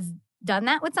 has done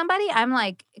that with somebody, I'm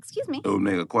like, excuse me. It would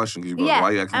make a question.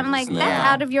 Why you acting I'm like, that's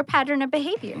out of your pattern of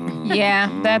behavior.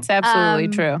 Yeah, that's absolutely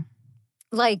true.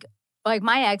 Like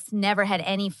my ex never had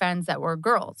any friends that were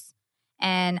girls.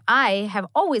 And I have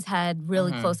always had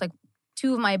really close, like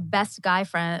 2 of my best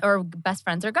friends are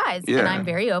guys. Yeah. And I'm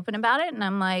very open about it. And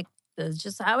I'm like, this is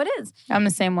just how it is. I'm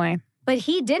the same way. But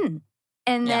he didn't.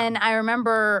 And then I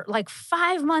remember like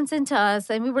 5 months into us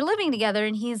and we were living together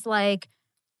and he's like,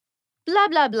 blah,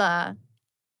 blah, blah,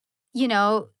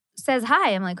 says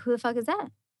hi. I'm like, who the fuck is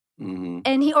that? Mm-hmm.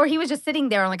 And he was just sitting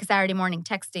there on like a Saturday morning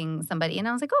texting somebody. And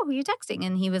I was like, oh, who are you texting?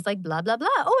 And he was like, blah, blah, blah.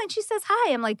 Oh, and she says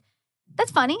hi. I'm like,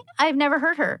 that's funny. I've never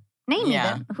heard her name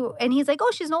even. And he's like,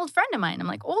 oh, she's an old friend of mine. I'm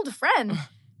like, old friend?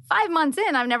 5 months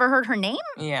in, I've never heard her name.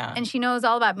 Yeah. And she knows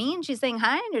all about me, and she's saying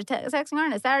hi, and you're texting her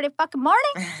on a Saturday fucking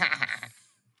morning.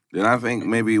 Then I think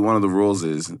maybe one of the rules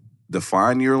is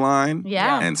define your line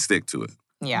and stick to it.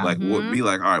 Yeah. Like, be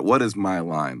like, all right, what is my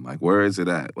line? Like, where is it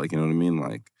at? Like, you know what I mean?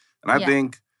 Like, and I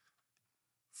think,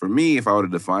 for me, if I were to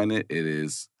define it, it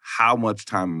is how much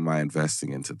time am I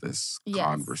investing into this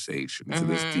conversation, into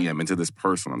this DM, into this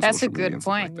person on social media. That's a good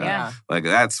point, Like,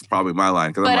 that's probably my line.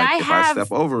 Because I'm like, if I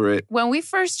step over it. When we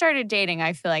first started dating,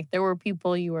 I feel like there were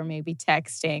people you were maybe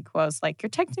texting who I was like, you're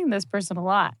texting this person a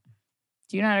lot.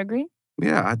 Do you not agree?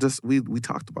 Yeah, we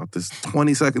talked about this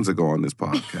 20 seconds ago on this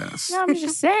podcast. No, I'm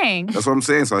just saying. That's what I'm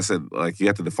saying. So I said, like, you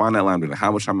have to define that line. But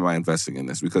how much time am I investing in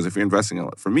this? Because if you're investing a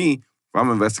lot, for me, if I'm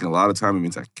investing a lot of time, it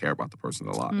means I care about the person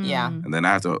a lot. Yeah. And then I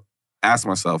have to ask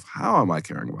myself, how am I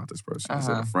caring about this person? Is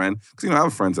it a friend? Because, I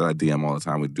have friends that I DM all the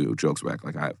time. We do jokes back.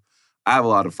 Like, I have a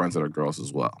lot of friends that are girls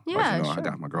as well. Yeah, like, I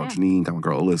got my girl Janine, got my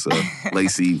girl Alyssa,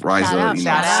 Lacey, Riza, you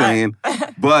know what I'm saying?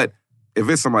 But if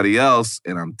it's somebody else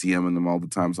and I'm DMing them all the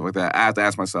time, stuff like that, I have to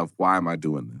ask myself, why am I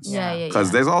doing this?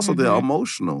 Because there's also the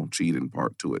emotional cheating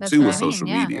part to it, too, with social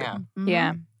media.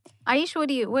 Yeah. Aisha,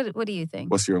 what do you think?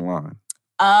 What's your line?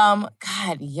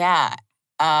 God, yeah.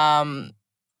 I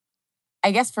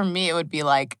guess for me, it would be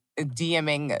like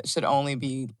DMing should only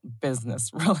be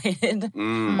business related.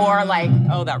 Or like,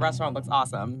 oh, that restaurant looks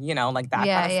awesome. Like that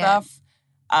kind of stuff.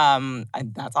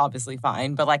 That's obviously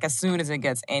fine. But like as soon as it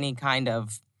gets any kind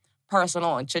of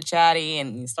personal and chit-chatty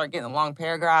and you start getting long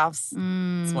paragraphs,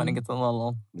 it's when it gets a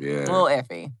little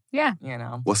iffy. Yeah.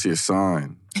 What's your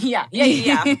sign? Yeah. You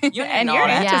and you're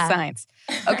into science.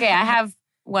 Okay, I have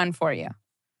one for you.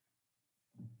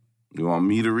 You want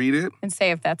me to read it? And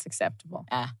say if that's acceptable.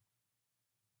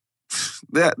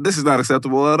 This is not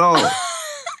acceptable at all.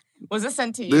 Was it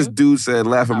sent to you? This dude said,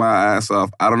 laughing my ass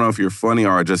off. I don't know if you're funny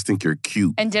or I just think you're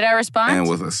cute. And did I respond? And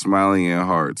with a smiling in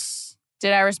hearts.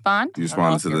 Did I respond? You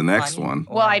responded to the next one.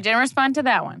 Well, I didn't respond to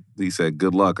that one. He said,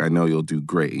 good luck. I know you'll do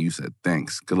great. And you said,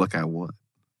 thanks. Good luck at what?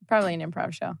 Probably an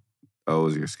improv show. Oh, it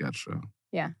was your sketch show.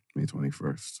 Yeah. May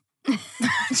 21st.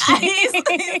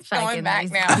 He's going back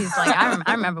now. He's like,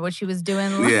 I remember what she was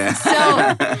doing. Yeah. So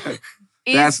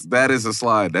that is a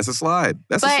slide. That's a slide.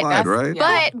 That's a slide, right?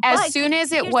 But as soon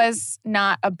as it was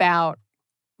not about,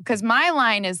 because my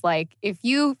line is like, if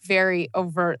you very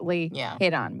overtly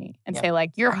hit on me and say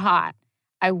like, you're hot,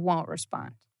 I won't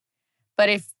respond. But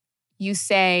if you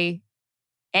say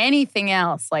anything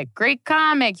else, like great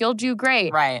comic, you'll do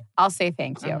great, right? I'll say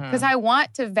thank you. Because I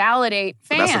want to validate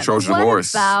fans. That's a Trojan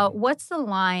horse. What's the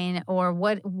line or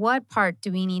what part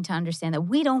do we need to understand that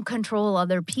we don't control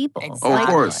other people? Exactly. Oh, of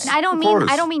course. I don't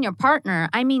mean your partner.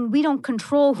 I mean, we don't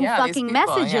control who fucking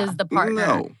messages the partner.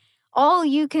 No. All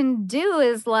you can do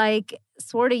is like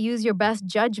sort of use your best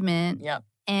judgment. Yep.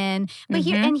 But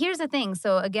here's the thing.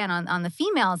 So again, on the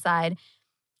female side,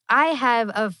 I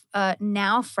have a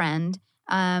now friend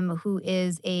who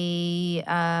is a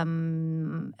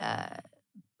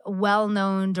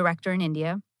well-known director in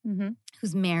India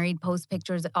who's married, posts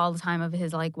pictures all the time of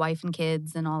his like wife and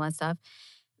kids and all that stuff.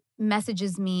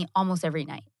 Messages me almost every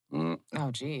night.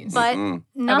 Oh, geez. But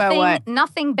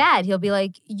nothing bad. He'll be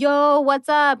like, yo, what's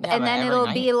up? Yeah, and then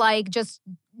it'll be like just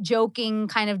joking,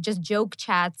 kind of just joke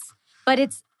chats. But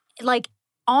it's like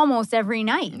almost every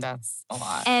night. That's a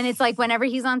lot. And it's like whenever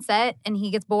he's on set and he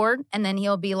gets bored and then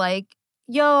he'll be like,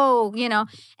 yo,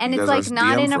 and it's like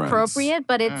not DM inappropriate,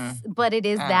 but it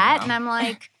is that. And I'm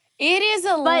like, it is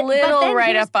a little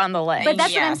right up on the leg. But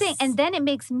that's what I'm saying. And then it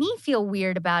makes me feel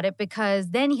weird about it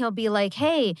because then he'll be like,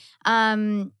 hey,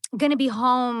 gonna be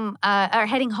home or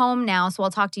heading home now, so I'll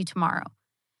talk to you tomorrow.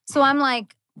 So I'm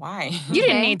like, why? You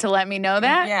didn't need to let me know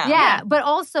that. Yeah. But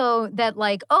also that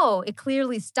like, oh, it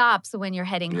clearly stops when you're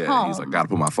heading home. He's like, gotta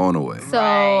put my phone away. So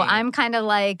I'm kind of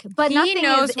like, but nothing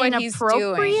is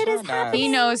inappropriate is happening. He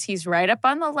knows he's right up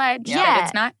on the ledge. Yeah.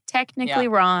 It's not technically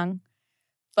wrong.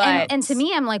 But and to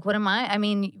me, I'm like, what am I? I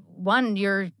mean, one,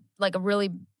 you're like a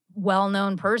really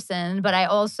well-known person, but I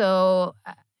also,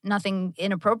 nothing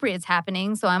inappropriate is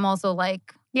happening. So I'm also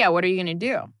like, yeah, what are you going to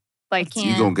do? Like,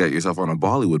 you're going to get yourself on a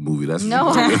Bollywood movie. That's no.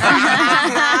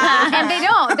 And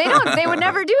they would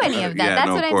never do any of that. Yeah, that's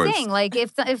no, what of I'm course. saying. Like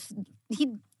if he,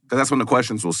 because that's when the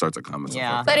questions will start to come.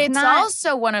 Yeah. But it's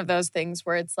also one of those things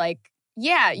where it's like,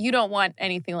 yeah, you don't want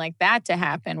anything like that to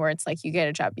happen where it's like you get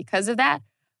a job because of that.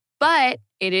 But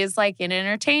it is like in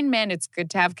entertainment, it's good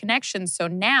to have connections. So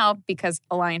now, because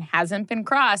a line hasn't been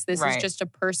crossed, this is just a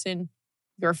person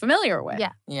you're familiar with.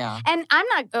 Yeah. Yeah. And I'm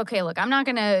not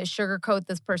going to sugarcoat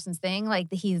this person's thing. Like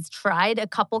he's tried a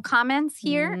couple comments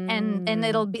here and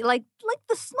it'll be like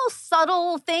the most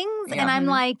subtle things. Yeah. And I'm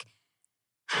like,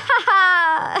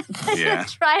 Yeah.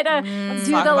 Try to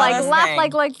do the like laugh,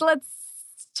 like let's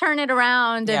turn it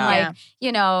around and like,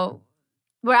 you know,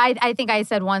 where I think I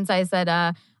said once, I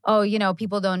said, oh, you know,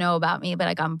 people don't know about me, but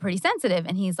like I'm pretty sensitive.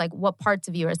 And he's like, what parts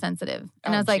of you are sensitive?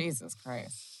 And I was like, Jesus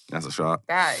Christ. That's a shot.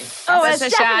 It's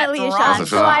definitely a shot.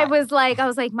 So I was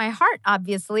like, my heart,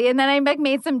 obviously. And then I like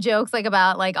made some jokes like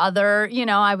about like other, you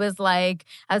know, I was like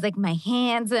my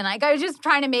hands, and like I was just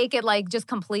trying to make it like just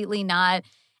completely not.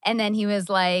 And then he was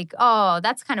like, oh,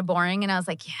 that's kind of boring. And I was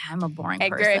like, yeah, I'm a boring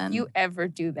person. Edgar, if you ever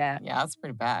do that. Yeah, that's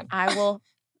pretty bad. I will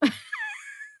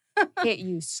hit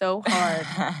you so hard.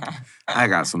 I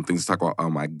got some things to talk about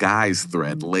on my guys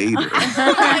thread later. My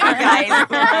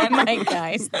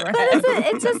guys thread. But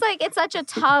it's just like, it's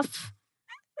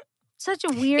such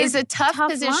a weird, it's a tough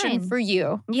position line. For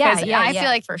you. Yeah, I feel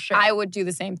like for sure. I would do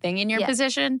the same thing in your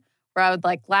position, where I would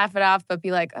like laugh it off, but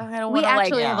be like, oh, I don't want to like. We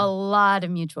actually have a lot of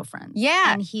mutual friends.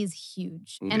 Yeah. And he's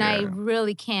huge. And I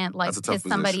really can't like piss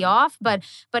somebody position. off, but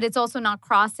it's also not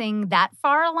crossing that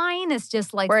far a line. It's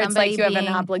just like where somebody it's like you have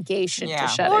an obligation to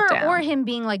shut it down. Or him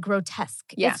being like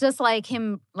grotesque. Yeah. It's just like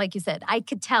him, like you said, I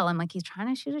could tell him like he's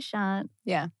trying to shoot a shot.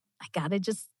 Yeah. I gotta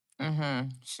just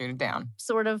shoot it down.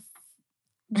 Sort of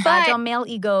fragile male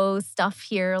ego stuff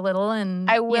here a little.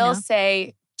 And I will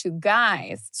say to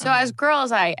guys, so as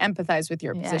girls, I empathize with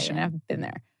your position. I've been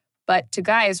there. But to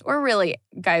guys, or really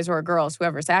guys or girls,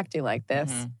 whoever's acting like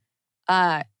this,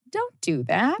 don't do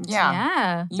that.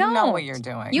 Yeah. You know what you're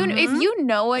doing. If you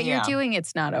know what you're doing,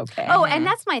 it's not okay. Oh, and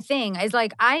that's my thing. Is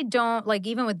like, I don't, like,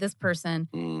 even with this person,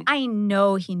 I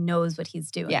know he knows what he's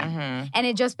doing. Yeah. And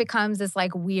it just becomes this,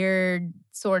 like, weird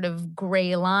sort of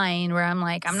gray line where I'm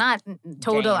like, I'm not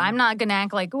going to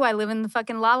act like, oh, I live in the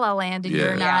fucking La La Land and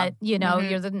you're not, you know,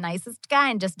 you're the nicest guy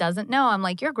and just doesn't know. I'm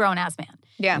like, you're a grown-ass man.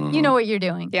 Yeah. You know what you're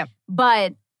doing. Yeah.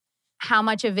 But how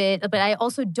much of it, but I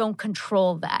also don't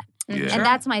control that. Yeah. And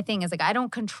that's my thing is like, I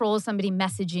don't control somebody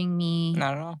messaging me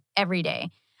Not at all. every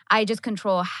day. I just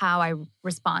control how I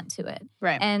respond to it.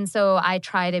 Right. And so I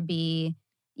try to be,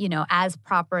 you know, as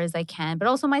proper as I can, but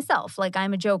also myself. Like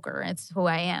I'm a joker. It's who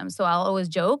I am. So I'll always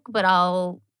joke, but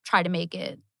I'll try to make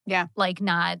it like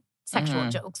not sexual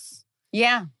jokes.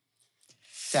 Yeah.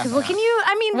 Because what can you,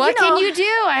 I mean, what can you do?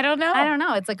 I don't know. I don't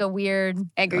know. It's like a weird.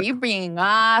 Edgar, you're being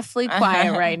awfully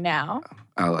quiet right now.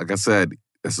 Like I said,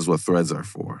 this is what threads are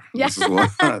for. Yeah. This is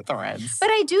what threads. But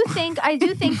I do think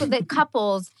that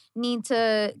couples need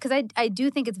to, because I do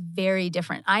think it's very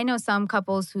different. I know some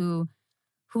couples who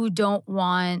don't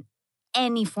want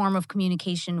any form of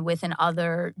communication with an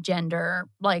other gender.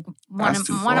 Like one of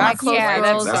my close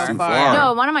girls. That's too far.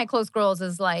 No, one of my close girls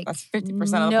is like that's 50%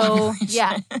 of the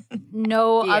population.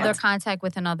 No other contact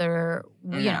with another.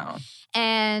 You know,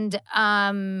 and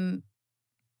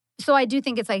so I do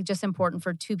think it's like just important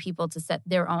for two people to set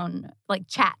their own like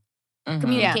chat,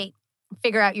 communicate,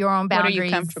 figure out your own boundaries. What are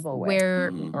you comfortable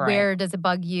with? Where does it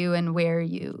bug you and where are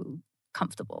you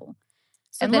comfortable?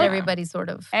 So and that look, everybody sort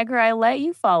of. Edgar, I let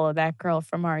you follow that girl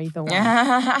from Are You the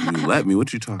One? You let me?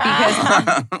 What you talking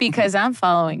about? Because I'm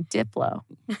following Diplo.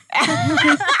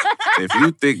 If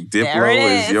you think Diplo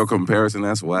is your comparison,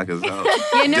 that's whack as hell.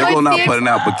 You know, Diplo not putting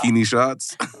out bikini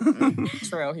shots.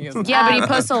 True, he is. Yeah, but he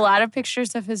posts a lot of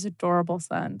pictures of his adorable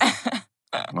son.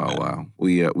 Oh, wow.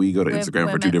 We go to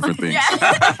Instagram for two different things.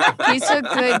 He's a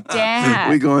good dad.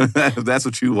 We going, if that's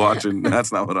what you watching,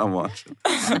 that's not what I'm watching.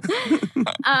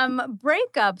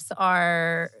 Breakups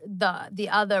are the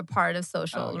other part of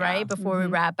social, right? Before we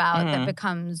wrap out, that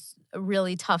becomes a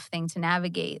really tough thing to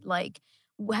navigate. Like,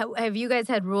 have you guys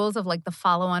had rules of like the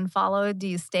follow, unfollow? Do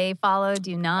you stay followed?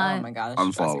 Do you not? Oh my God.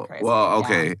 Unfollow. Well,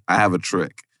 okay. I have a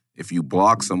trick. If you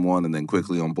block someone and then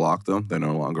quickly unblock them, they're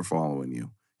no longer following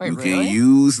you. Wait, you really? can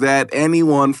use that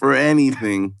anyone for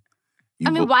anything.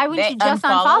 Why wouldn't you just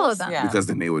unfollow them? Yeah. Because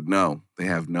then they would know. They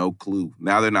have no clue.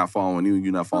 Now they're not following you.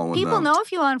 You're not following them. People know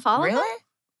if you unfollow them?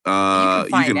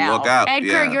 You can look out.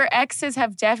 Edgar, your exes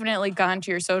have definitely gone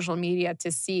to your social media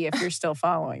to see if you're still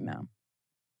following them.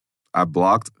 I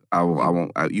blocked. I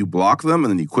won't. You block them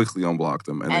and then you quickly unblock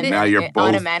them, and then now you're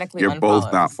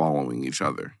both not following each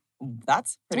other.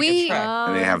 That's pretty good trick.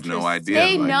 And they have no idea.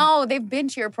 They know. They've been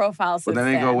to your profile since But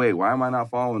then they go, wait, why am I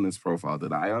not following this profile?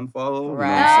 Did I unfollow? Right.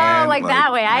 You know what I'm like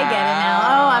that way. I get it now.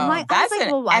 Oh, I'm like, that's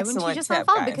well, why wouldn't you just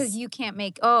unfollow? Because you can't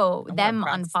make, them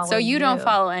unfollow So you don't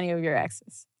follow any of your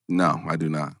exes? No, I do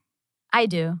not. I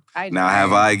do. Now,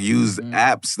 have I used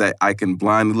apps that I can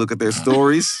blindly look at their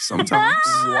stories? Sometimes.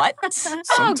 What?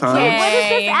 Sometimes. Okay. What is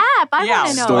this app? I want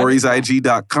to know.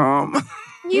 Storiesigg.com.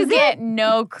 You get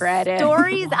no credit.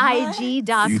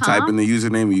 Storiesig.com. You type in the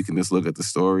username and you can just look at the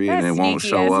story and it won't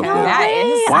show up.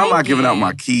 Why am I giving out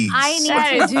my keys? I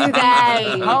need to do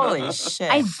that. Holy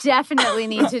shit. I definitely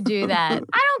need to do that.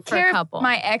 I don't care if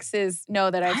my exes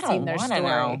know that I've seen their story.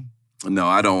 Know. No,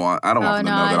 I don't want them to know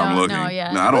that I'm looking.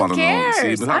 No, I don't want them to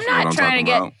know. See, I'm not trying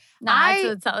to get...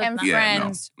 I am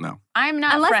friends. No. I'm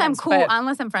not unless friends. I'm cool.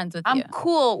 Unless I'm friends with you. I'm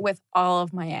cool with all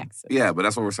of my exes. Yeah, but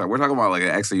that's what we're saying. We're talking about like an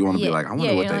ex that you want to be like, I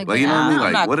wonder what they... Like, you know what I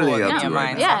mean? Like, what are they up to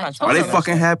right now? Yeah, are they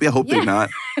fucking happy? I hope they're not.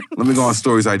 Let me go on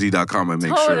storiesid.com and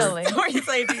make sure.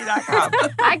 Storiesid.com.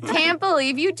 I can't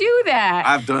believe you do that.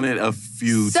 I've done it a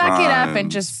few times. Suck it up and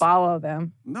just follow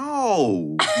them.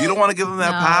 No. You don't want to give them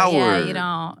that power. Yeah, you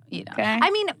don't. Okay.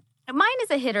 I mean... Mine is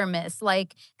a hit or miss.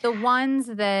 Like the ones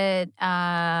that,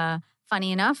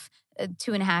 funny enough,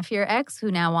 2.5-year ex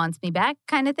who now wants me back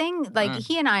kind of thing. Like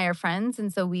he and I are friends.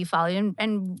 And so we follow him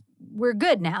and we're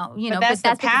good now, you know, but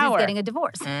that's because he's getting a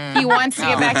divorce. He wants to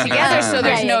get back together. So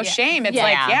there's no shame. It's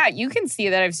like, you can see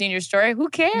that I've seen your story. Who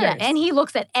cares? Yeah. And he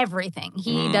looks at everything.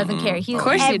 He doesn't care. He's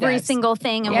every single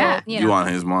thing. And you on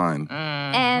his mind.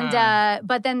 And,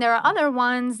 but then there are other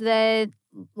ones that,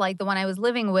 like the one I was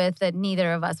living with, that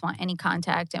neither of us want any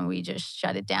contact and we just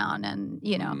shut it down and,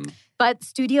 you know. But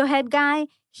studio head guy,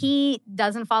 he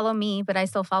doesn't follow me, but I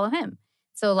still follow him.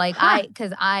 So like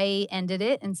because I ended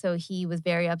it and so he was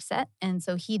very upset and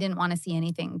so he didn't want to see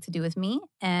anything to do with me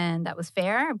and that was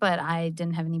fair, but I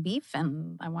didn't have any beef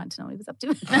and I wanted to know what he was up to.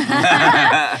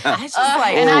 I just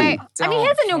like, I mean, he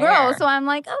has a new girl, so I'm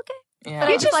like, okay. Yeah. But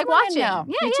I just like watching. Yeah,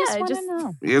 I just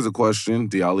know. Here's a question.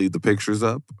 Do y'all leave the pictures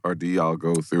up or do y'all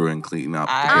go through and clean up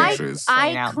the pictures?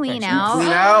 I clean out. Clean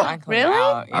out? Really?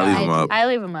 I leave them up. I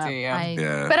leave them up.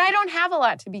 Yeah. But I don't have a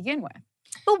lot to begin with.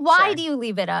 But why do you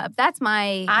leave it up? That's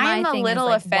my I'm thing a little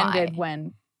is like, offended why?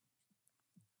 when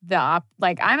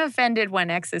I'm offended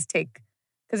when exes take,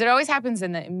 because it always happens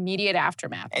in the immediate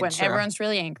aftermath when everyone's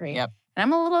really angry. Yep. And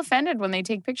I'm a little offended when they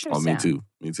take pictures down. Me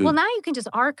too. Well, now you can just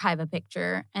archive a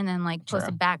picture and then like post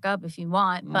it back up if you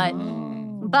want.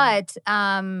 But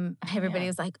everybody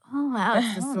was like, oh, wow,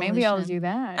 it's the solution. Maybe I'll do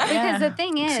that. Because the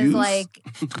thing is, like,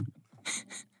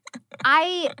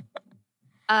 I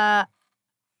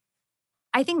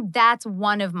think that's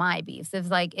one of my beefs. Is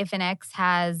like if an ex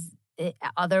has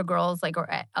other girls like or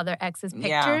other exes'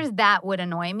 pictures, that would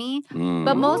annoy me.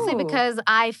 But mostly because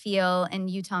I feel, and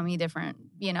you tell me different,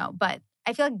 you know, but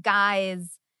I feel like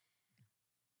guys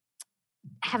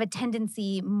have a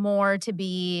tendency more to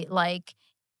be like,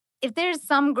 if there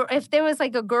was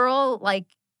like a girl, like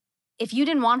if you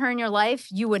didn't want her in your life,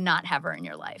 you would not have her in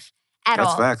your life at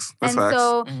all. That's facts.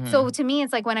 So to me,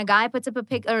 it's like when a guy puts up a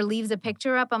pic or leaves a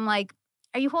picture up, I'm like,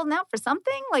 are you holding out for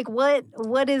something? Like what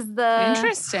is the...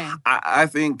 Interesting. I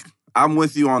think I'm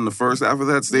with you on the first half of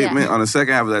that statement. On the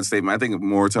second half of that statement, I think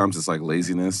more times it's like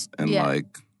laziness and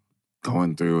like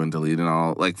going through and deleting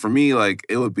all. Like for me, like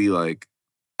it would be like,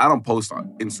 I don't post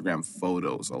on Instagram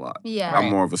photos a lot. Yeah.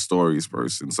 I'm more of a stories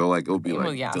person. So like it would be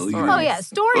like deleting. Oh yeah,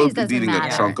 stories doesn't deleting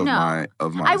matter. a chunk of my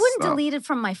I wouldn't delete it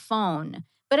from my phone.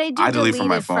 But I do delete from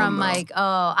my phone, from like,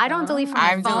 I don't delete from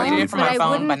my phone. I've deleted from my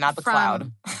phone, but not the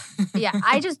cloud. Yeah,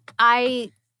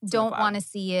 I don't want to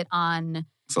see it on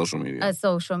social media. A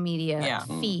social media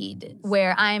feed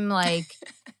where I'm like,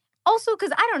 also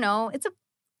because I don't know,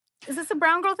 is this a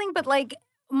brown girl thing? But like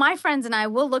my friends and I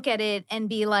will look at it and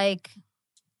be like,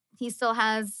 he still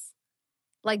has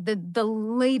like the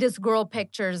latest girl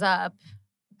pictures up.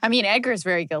 I mean, Edgar's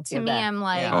very guilty of that. To me, I'm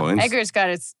like... Edgar's got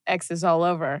his exes all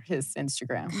over his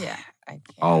Instagram. Yeah.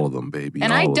 All of them, baby.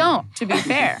 And I don't, to be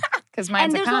fair, because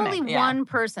mine's a comic. And there's only one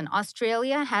person.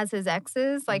 Australia has his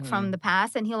exes, like, from the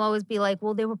past, and he'll always be like,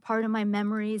 well, they were part of my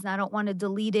memories, and I don't want to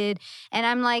delete it. And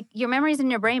I'm like, your memory's in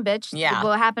your brain, bitch. Yeah.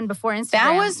 What happened before Instagram?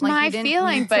 That was like, my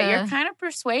feeling, but you're kind of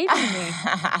persuading me.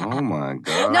 Oh, my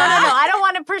God. No. I don't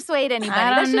want to persuade anybody.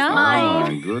 That's just mine. Oh,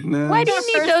 my goodness. Why do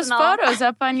you need those photos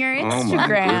up on your Instagram? Oh, my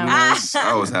goodness.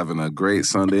 I was having a great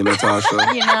Sunday, Natasha.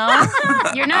 You know?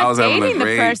 You're not dating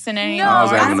the person anymore. I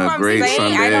was having a great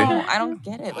Sunday. I don't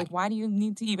get it. Like, why do you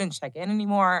need to even check in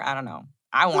anymore? I don't know.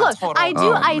 I want total. I do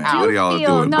what are y'all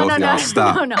feel doing? Both y'all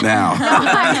stop now. No,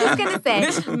 I'm just gonna say.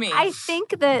 This is me. I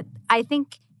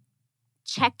think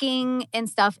checking and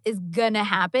stuff is gonna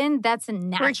happen. That's a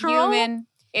natural. We're human.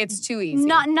 It's too easy.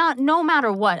 No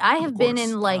matter what. I have been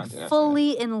in like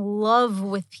fully in love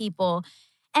with people.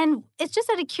 And it's just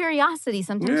out of curiosity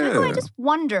sometimes. Yeah. Like, I just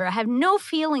wonder. I have no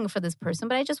feeling for this person,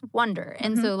 but I just wonder.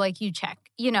 And so, like, you check,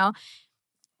 you know.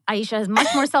 Aisha has much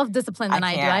more self-discipline than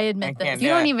I do. I admit this. You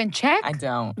don't even check? I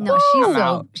don't.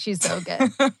 No, she's so good.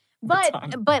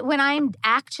 But when I'm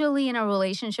actually in a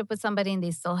relationship with somebody and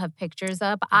they still have pictures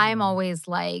up, I'm always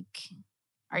like,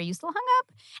 are you still hung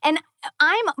up? And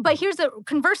but here's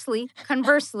conversely,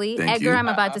 Edgar, I'm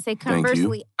about to say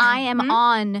conversely, I am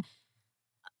on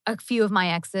a few of my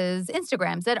ex's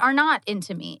Instagrams that are not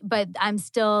into me, but I'm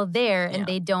still there and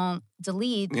they don't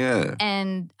delete. Yeah.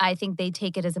 And I think they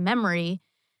take it as a memory.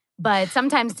 But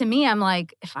sometimes to me, I'm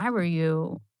like, if I were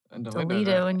you, delete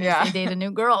it when you say date a new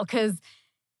girl. Because,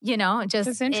 just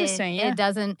it's interesting.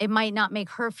 It might not make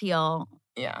her feel.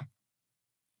 Yeah.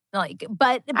 Like,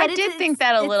 but I did think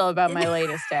that a little about my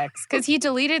latest ex because he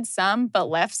deleted some but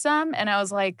left some, and I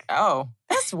was like, "Oh,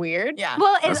 that's weird." Yeah.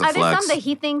 Well, are there some that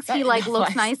he thinks he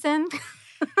looks nice in?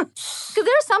 Because there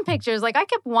are some pictures. Like I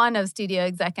kept one of Studio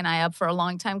Exec and I up for a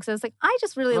long time because I was like, I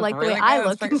just really like the way I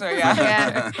look. Picture,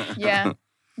 yeah.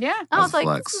 I was like,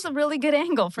 flex. this is a really good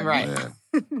angle for me. Yeah.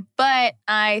 But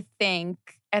I think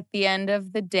at the end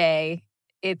of the day,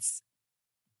 it's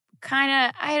kind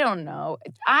of, I don't know.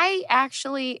 I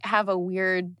actually have a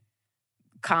weird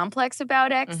complex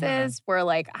about exes where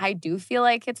I do feel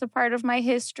like it's a part of my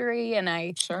history and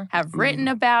I have written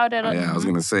about it. Yeah, I was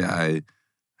going to say, I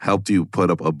helped you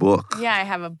put up a book. Yeah, I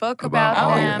have a book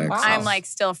about them. I'm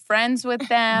still friends with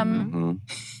them.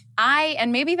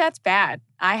 And maybe that's bad.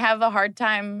 I have a hard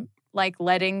time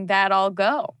letting that all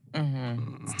go.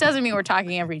 This doesn't mean we're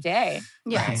talking every day.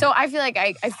 Yeah. So I feel like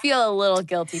I feel a little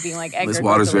guilty being like, Edgar, this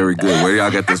water's very good. Where do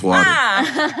y'all get this water?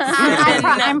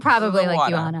 I'm probably like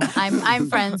you, Anna. I'm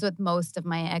friends with most of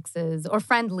my exes, or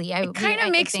friendly. It kind of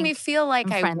makes me feel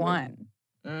like I won.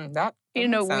 That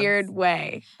in a weird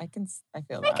way. I feel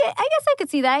that. I guess I could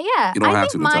see that, yeah. You don't have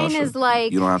think to, mine Natasha. is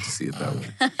like... You don't have to see it that way.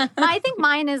 I think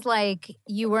mine is like,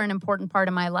 you were an important part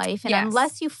of my life. And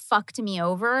unless you fucked me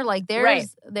over,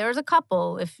 there's a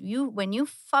couple. When you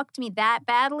fucked me that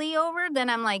badly over, then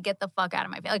I'm like, get the fuck out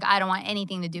of my face. I don't want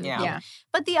anything to do with you. Yeah.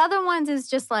 But the other ones is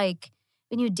just like,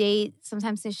 when you date,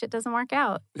 sometimes this shit doesn't work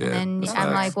out. Yeah, and then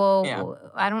I'm like, well,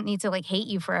 I don't need to hate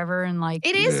you forever. And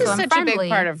it is such a big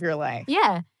part of your life.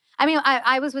 Yeah. I mean,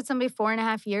 I was with somebody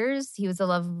 4.5 years. He was the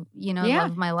love,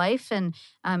 love of my life. And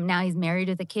now he's married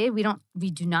with a kid. We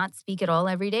do not speak at all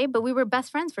every day, but we were best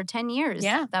friends for 10 years.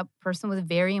 Yeah. That person was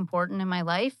very important in my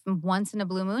life. And once in a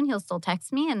blue moon, he'll still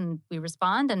text me and we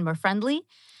respond and we're friendly.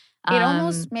 It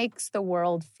almost makes the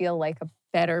world feel like a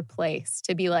better place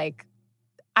to be like,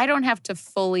 I don't have to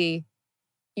fully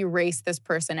erase this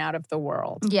person out of the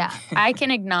world. Yeah. I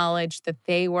can acknowledge that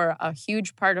they were a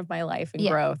huge part of my life and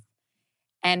growth.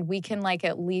 And we can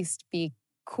at least be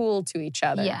cool to each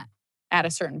other at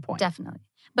a certain point. Definitely.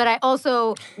 But I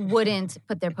also wouldn't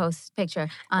put their post picture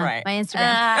on my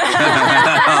Instagram.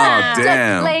 Oh, damn.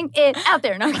 Just laying it out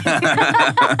there. No, well,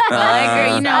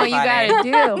 Edgar, you know what you got to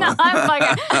do. No, I'm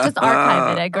fucking, just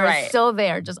archive it, Edgar. It's still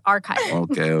there. Just archive it.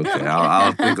 Okay.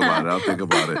 I'll think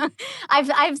about it.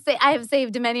 I have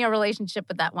saved many a relationship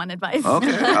with that one advice.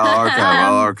 Okay.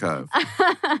 I'll archive.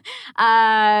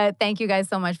 Thank you guys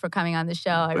so much for coming on the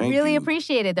show. I really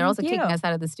appreciate it. They're also kicking us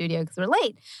out of the studio because we're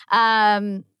late.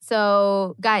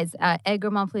 So, guys, Edgar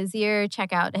Momplaisir,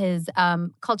 check out his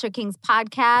Culture Kings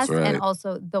podcast and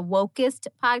also the Wokest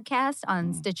podcast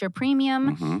on Stitcher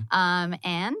Premium.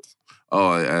 And?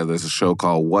 There's a show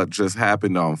called What Just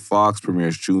Happened on Fox.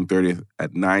 Premieres June 30th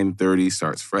at 9:30.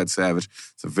 Starts Fred Savage.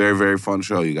 It's a very, very fun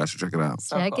show. You guys should check it out.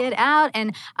 Check it out.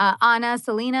 And Anna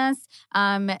Salinas,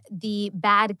 the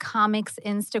Bad Comics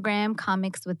Instagram,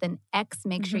 comics with an X.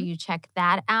 Make sure you check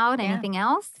that out. Anything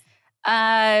else?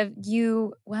 I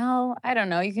don't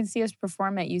know. You can see us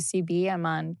perform at UCB. I'm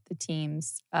on the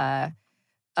teams.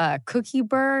 Cookie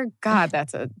Burr. God,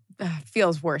 that's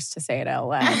feels worse to say it out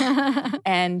loud.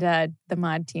 And the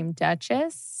mod team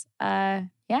Duchess.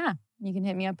 You can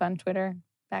hit me up on Twitter.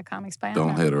 Bad Comics by Anna.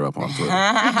 Don't hit her up on Twitter.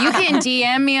 You can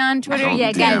DM me on Twitter.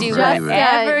 You can do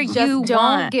whatever you want.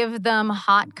 Don't give them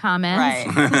hot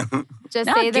comments. Right. Just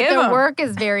say that their work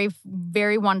is very,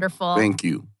 very wonderful. Thank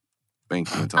you,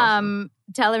 Natasha.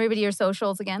 Tell everybody your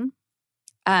socials again.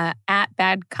 At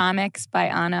Bad Comics by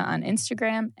Anna on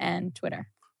Instagram and Twitter.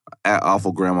 At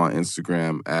Awful Grandma on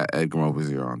Instagram. At Edgar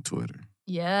Momplaisir on Twitter.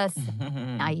 Yes.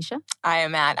 Aisha? I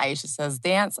am at Aisha Says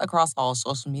Dance across all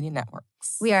social media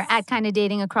networks. We are at Kinda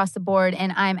Dating across the board,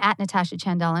 and I'm at Natasha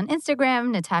Chandel on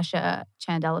Instagram, Natasha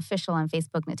Chandel Official on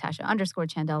Facebook,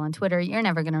 Natasha_Chandel on Twitter. You're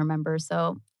never going to remember,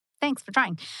 so thanks for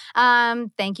trying.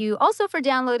 Thank you also for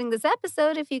downloading this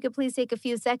episode. If you could please take a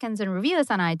few seconds and review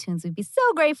us on iTunes, we'd be so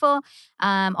grateful.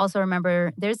 Also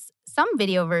remember, there's some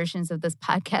video versions of this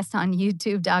podcast on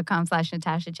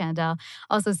youtube.com/Natasha Chandel.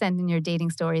 Also send in your dating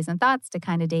stories and thoughts to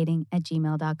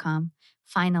kindadating@gmail.com.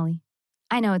 Finally,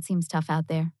 I know it seems tough out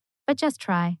there, but just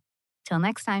try. Till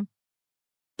next time.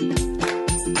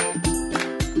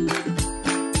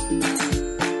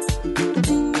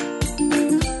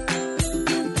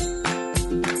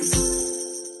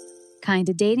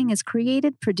 Kinda Dating is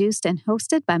created, produced, and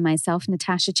hosted by myself,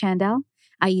 Natasha Chandel.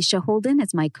 Aisha Holden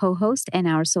is my co-host and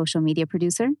our social media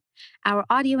producer. Our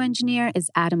audio engineer is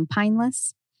Adam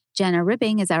Pineless. Jenna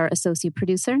Ribbing is our associate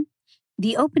producer.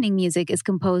 The opening music is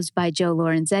composed by Joe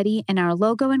Lorenzetti, and our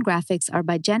logo and graphics are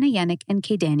by Jenna Yannick and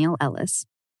K. Daniel Ellis.